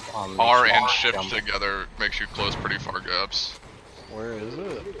R. R and shift jump. together makes you close pretty far gaps. Where is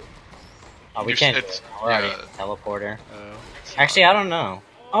it? Oh, we You can't. it's- We're already yeah. teleporter. Oh. Actually, I don't know.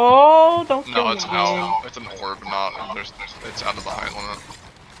 Oh, don't kill No, me. it's out. It's an orb, not. It's out of the height limit.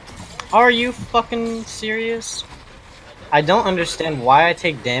 Are you fucking serious? I don't understand why I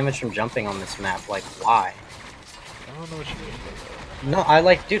take damage from jumping on this map. Like, why? I don't know what you mean by that. No, I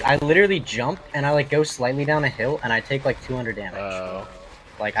like, dude, I literally jump and I like go slightly down a hill and I take like 200 damage. Oh.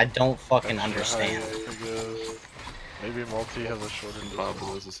 Like, I don't fucking Extra understand. height, I guess. Maybe multi has a shorter Pop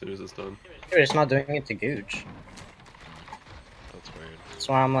distance. those as soon as it's done. Dude, it's not doing it to Gooj. That's weird.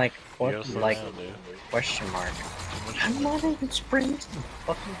 So I'm like, You what? gotta slow Like, down, dude. question mark. Too much I'm not even sprinting.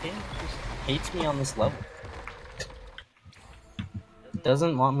 Fucking game just hates me on this level.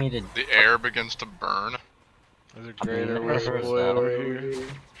 Doesn't want me to. The air begins to burn. There's a greater Never heard whistle that. over here.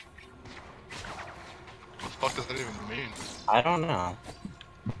 What the fuck does that even mean? I don't know.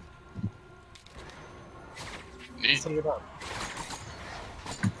 Neat. Look it up.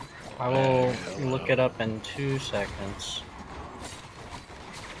 I will look it up in 2 seconds.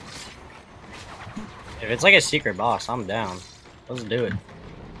 If it's like a secret boss, I'm down. Let's do it.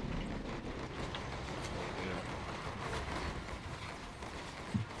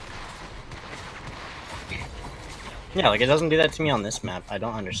 Yeah, like it doesn't do that to me on this map. I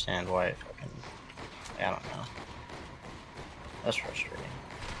don't understand why it fucking... I don't know. That's frustrating.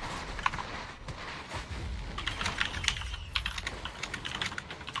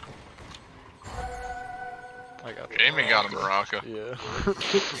 I got Jamie got a Baraka. Yeah.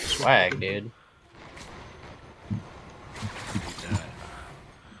 Swag, dude.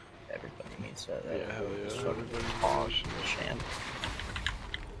 Everybody needs that. Yeah, hell yeah. Everybody Pause. Sham.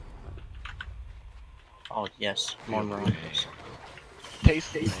 Oh, yes. More Moroccos.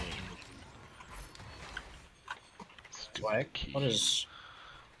 Taste me. Swag? What is...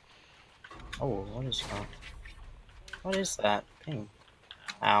 Oh, what is that? What is that thing?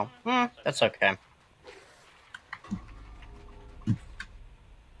 Ow. That's okay.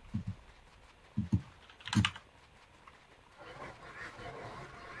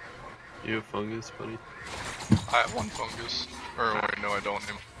 You have fungus, buddy? I have one fungus. Or wait, no, I don't.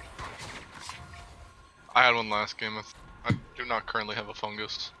 I had one last game. I do not currently have a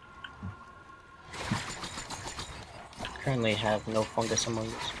fungus. Currently have no fungus among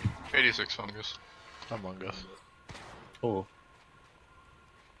us. 86 fungus. Among Us. Ooh.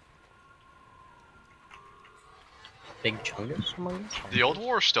 Big chungus among us? The Old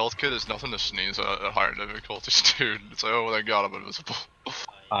War stealth kit is nothing to sneeze at higher difficulties, dude. It's like, oh, they got him invisible.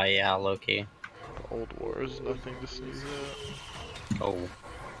 Oh yeah, low-key. The Old War is nothing to sneeze at. Oh.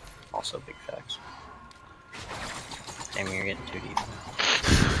 Also big facts. Damn, you're getting too deep.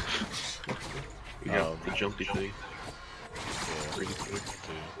 We got the jumpy thing. Yeah, pretty quick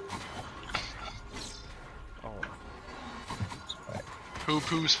too. Oh,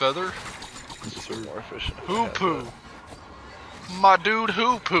 Hoo-poo's feather? this is more efficient. Hoo-poo! My dude,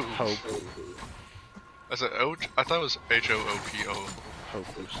 Hoo-poo! Hope. Is it O? I thought it was H-O-O-P-O.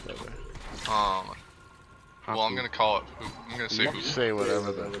 Hope's feather. Well, I'm gonna call it Hoop. I'm gonna say You Hoop. say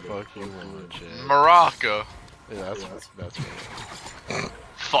whatever the fuck you want, Jay. Maraca! Yeah, that's right.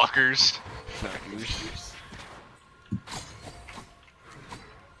 Fuckers. Fuckers.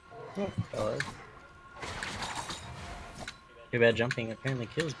 Hello. Too bad jumping apparently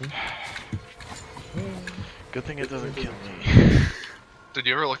kills me. Good thing it doesn't kill me. Did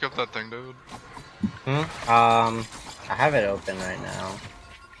you ever look up that thing, dude? I have it open right now,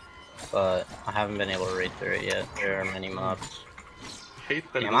 but I haven't been able to read through it yet. There are many mobs. Hate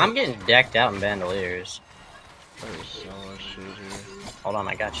that. Damn, I'm getting decked out in bandoliers. There's so much shit here. Hold on,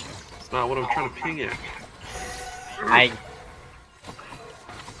 I got you. It's not what I'm trying to ping at.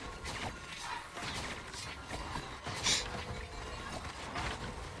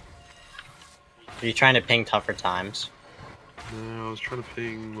 Are you trying to ping tougher times? No, I was trying to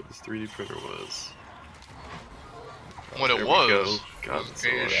ping what this 3D printer was. When There it we was. go. God, it's so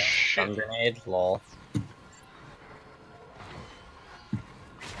Eh, loud. shit. Stun grenade, lol.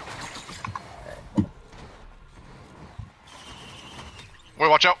 Wait,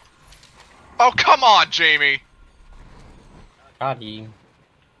 watch out! Oh, come on, Jamie! God, he...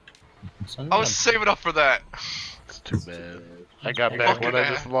 I was saving up for that. It's too bad. I got back what I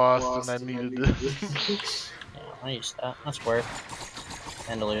just lost and I needed to. Yeah, I used that. That's worth.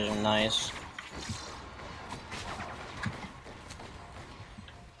 Bandoliers are nice.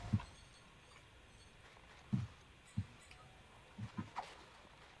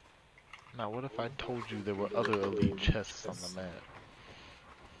 Now, what if I told you there were other elite chests on the map?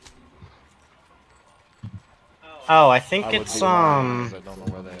 Oh, I think I would it's, be lying 'cause I don't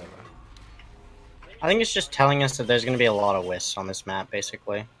know where they are. I think it's just telling us that there's gonna be a lot of wisps on this map,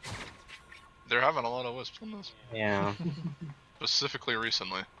 basically. They're having a lot of wisps on this. Yeah. Specifically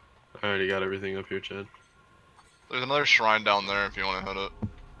recently. I already got everything up here, Chad. There's another shrine down there if you want to hit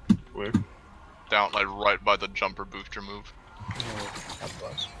it. Where? Down, like, right by the jumper booster move. That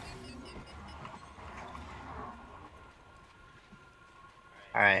was.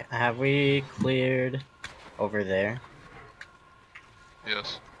 Alright, have we cleared over there?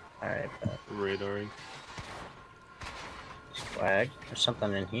 Yes. Alright, but Radaring. swag. There's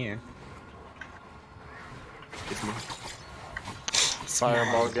something in here. It's my...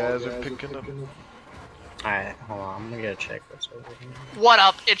 Fireball guys are picking up. Alright, hold on. I'm gonna go check what's over here. What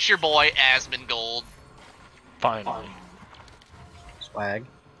up? It's your boy Asmongold. Finally. Swag.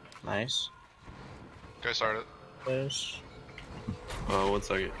 Nice. Okay, started. This. 1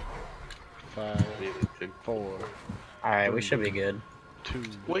 second. 5, I need anything. 4, Alright, we should be good. 2.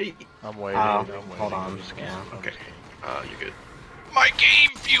 Wait! I'm waiting. Oh, I'm waiting. hold I'm on, just yeah. kidding. Okay. You're good. My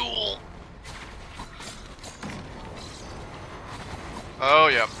game fuel! Oh,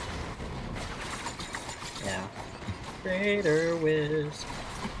 yeah. Yeah. Greater Wisp.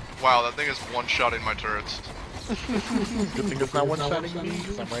 Wow, that thing is one-shotting my turrets. Good thing it's not one-shotting me,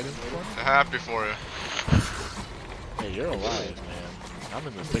 because I'm right in front. Happy for you. Hey, you're alive, man. I'm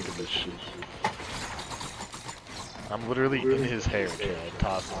in the thick of this shit. I'm literally in his hair, kid. I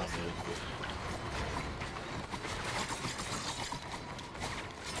toss him, dude.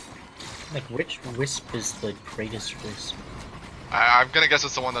 Like, which Wisp is the greatest Wisp? I'm gonna guess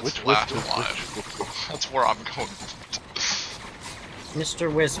it's the one that's Which last wisp is alive. That's where I'm going. Mr.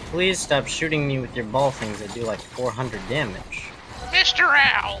 Wisp, please stop shooting me with your ball things that do like 400 damage. Mr.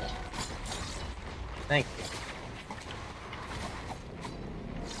 Owl! Thank you.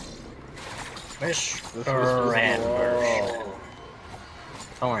 Mr. Amber.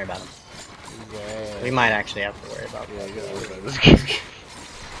 Don't worry about him. We might actually have to worry about him. Yeah, I gotta worry about this guy.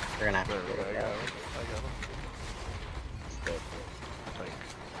 We're gonna have to There, worry I got about him. him. I got him.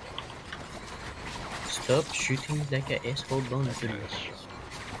 Stop shooting like an asshole bone.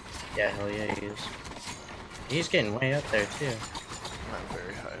 Yeah, hell yeah, he is. He's getting way up there too. Not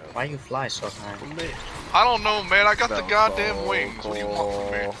very high up. Why you fly so high? I don't know, man. I got the Sounds goddamn so wings. What do you want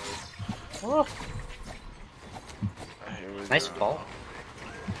from me? Oh, Here we nice go. fall.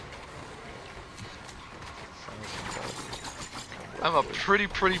 I'm a pretty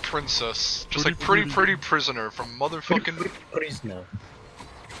princess. Just like pretty prisoner from motherfucking... Please no.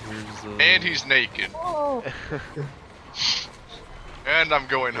 And he's naked. Oh. And I'm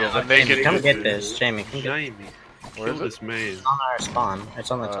going home. I'm naked. Come get this, Jamie. Come get Jamie, Where kill is it? this man. on our spawn. It's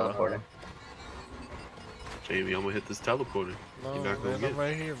on the teleporter. Jamie, I'm gonna hit this teleporter. No, You're not gonna man, get I'm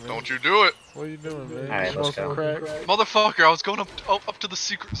right here, man. Don't you do it. What are you doing, man? Alright, You let's smoking go. crack? Motherfucker, I was going up to the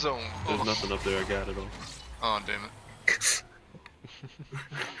secret zone. There's Oh, nothing up there. I got it all. oh damn it.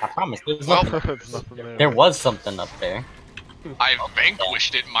 I promise. There's Well, nothing. There's nothing there. There was something up there. I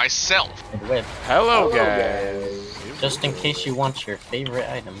vanquished it myself. With, Hello, guys. just in case you want your favorite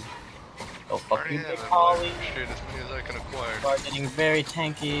item. Oh, fuck Already you, have big it, Holly. but shit, as many as I can acquire. You are getting very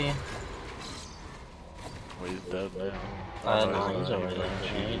tanky. Well, he's dead now. No, he's over there.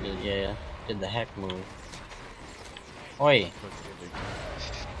 Yeah, he did, yeah. Did the heck move. Oi.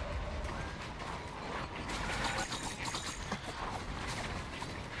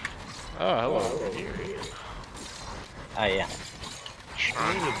 Oh, hello. Here. Oh, yeah.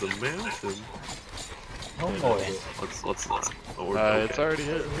 Shrine of the mountain. Oh, boy. Let's not. Oh, we're It's already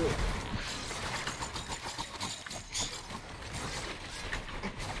hit.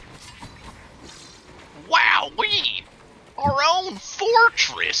 Wow, we! Our own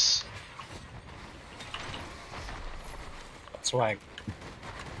fortress! That's why.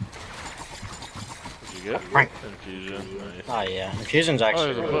 Did you get Frank. infusion? Nice. Oh, yeah. Infusion's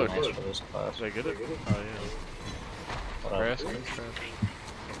actually there's a really book. nice for this class. Did I get it? Oh, yeah. What up? Brass contraption.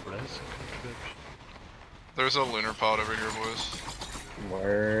 Brass contraption. There's a lunar pod over here, boys.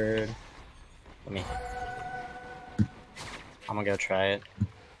 Word. Let me. I'm gonna go try it.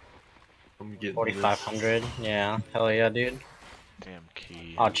 I'm getting 4,500. Yeah. Hell yeah, dude. Damn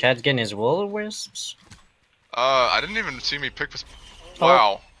key. Oh, Chad's getting his will-o-wisps? I didn't even see me pick this. Oh.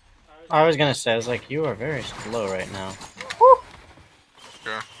 Wow. I was gonna say, I was like, you are very slow right now.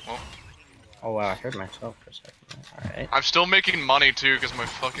 Okay, well. Oh wow, I heard myself for a second. Alright. I'm still making money too, because my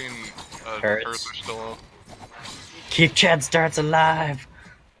fucking Turrets. turrets are still up. Keep Chad's darts alive!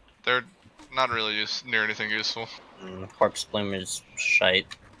 They're not really near anything useful. Corpse Bloom is shite.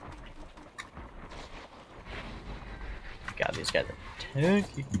 God, these guys are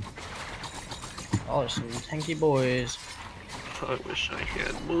tanky. Oh, there's some tanky boys. I wish I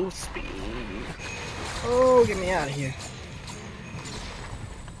had move speed. Oh, get me out of here.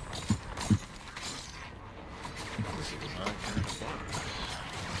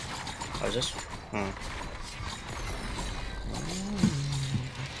 Oh, is this?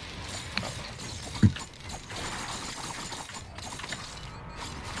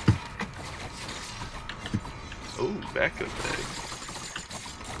 Oh, backup bag.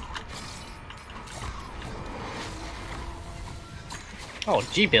 Oh,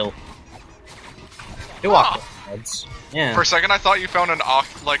 G-Bill. Do awkward heads. Yeah. For a second, I thought you found an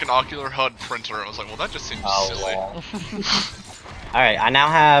ocular HUD printer. I was like, well, that just seems silly. Well. Alright, I now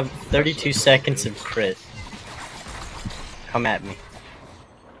have 32 seconds of crit. Come at me.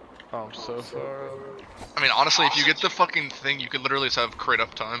 Oh, I'm so sorry. I mean, honestly, if you get the fucking thing, you could literally just have crit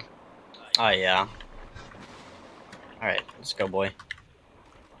uptime. Oh, yeah. Alright, let's go, boy.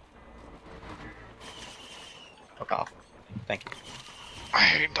 Fuck off. Thank you. I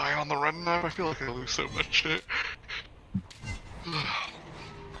hate dying on the red map. I feel like I lose so much shit.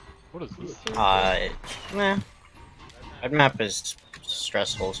 What is this? Nah. That map is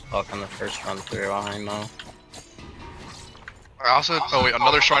stressful as fuck on the first run through on IMO. I also. Oh wait,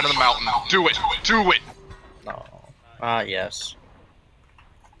 another shrine in the mountain. Do it! Do it! No. Yes.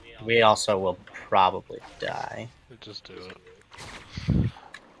 We also will probably die. Just do it.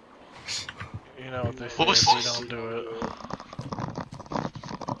 You know what they say, Puss. if we don't do it.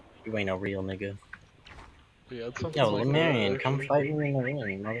 You ain't a real nigga. Yeah, it's something Yo, like Lemurian, that, come actually. fight me in the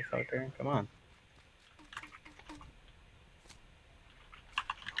ring, motherfucker. Come on.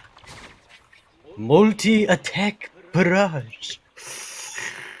 Multi-attack barrage.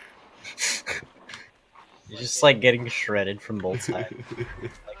 You're just like getting shredded from both sides.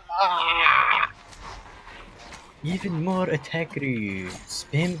 Even more attack routes.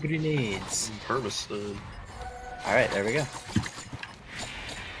 Spam grenades. Permastone. Alright, there we go.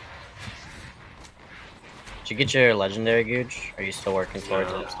 Did you get your legendary gooj? Are you still working towards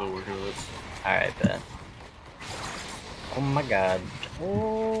Yeah, it? I'm still working on it. Alright, bet. Oh my god.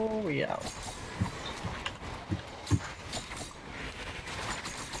 Oh, yeah.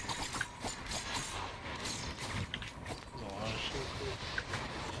 There's a lot of shit.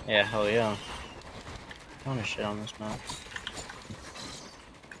 Yeah, hell yeah. Ton of shit on this map.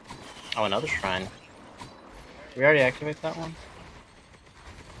 Oh, another shrine. Did we already activate that one?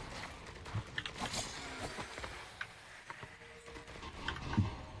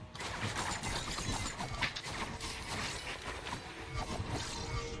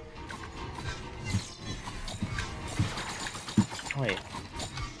 Wait.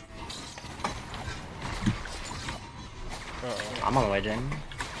 Uh-oh. I'm on the way, Jamie.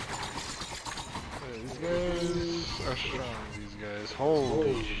 Yeah, these guys are strong, these guys.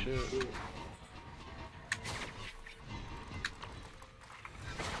 Holy shit.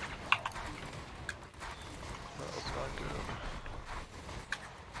 That was not good.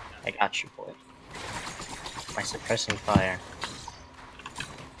 I got you, boy. My suppressing fire.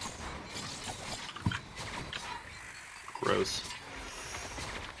 Gross.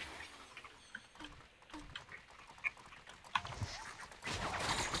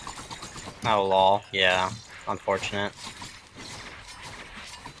 Oh, lol. Yeah. Unfortunate.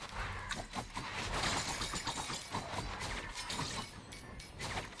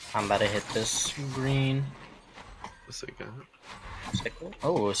 I'm about to hit this green. The second. Sickle?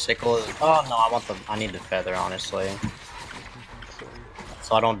 Oh, sickle is. Oh, no, I need the feather, honestly.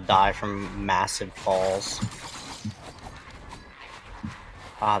 So I don't die from massive falls.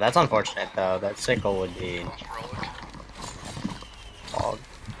 Ah, that's unfortunate, though. That sickle would be. Fog.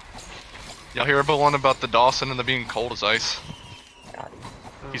 Y'all hear about one about the Dawson and the being cold as ice? God.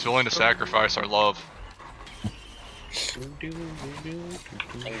 He's willing to sacrifice our love. Things you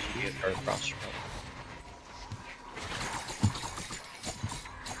get for crossroad.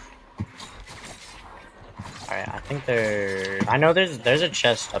 Alright, I think I know there's a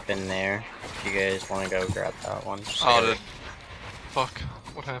chest up in there. If you guys want to go grab that one. Just Oh, go. the fuck!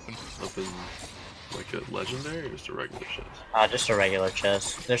 What happened? Up in like a legendary or just a regular chest? Just a regular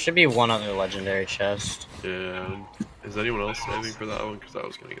chest. There should be one other legendary chest. Yeah. Is anyone else saving for that one? Because I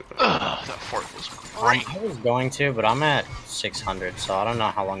was gonna get that. Ugh, that fort was great. I was going to, but I'm at 600, so I don't know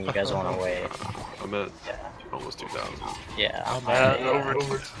how long you guys want to wait. I'm at Yeah. almost 2,000. Yeah. I'm at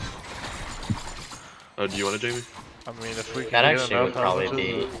over. Do you want it, Jamie? I mean, if we can That get actually enough would probably out of be.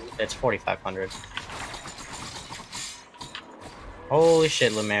 it. It's 4,500. Holy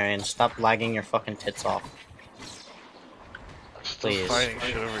shit, Lemurian! Stop lagging your fucking tits off. Still Please. fighting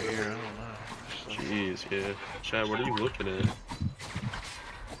shit over here. I don't know. Jeez, yeah. Chad, what are you looking at?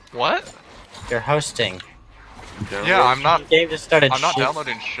 What? You're hosting. Yeah, I'm not. The game just started. I'm not shit.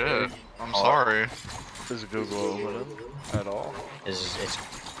 downloading shit. I'm sorry. Is Google open at all? It's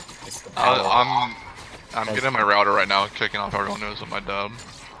the battle. I'm getting my router right now, kicking off everyone knows with my dad.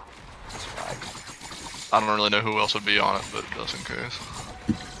 It's fine. I don't really know who else would be on it, but just in case.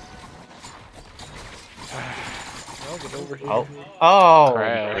 I'll get over here. Oh. Oh.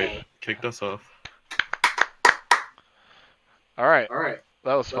 Crash. Right, kicked us off. Alright.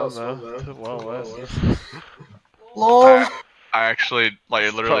 That was fun though. Well, Lol. I actually, like,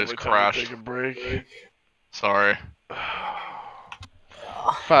 it literally just crashed. Take a break. Sorry.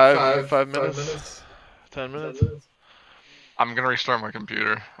 5 minutes. 10 minutes. I'm gonna restart my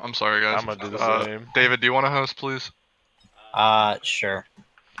computer. I'm sorry, guys. I'm gonna do the same. David, do you want to host, please? Sure.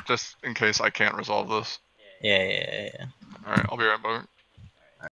 Just in case I can't resolve this. Yeah. Alright, I'll be right back.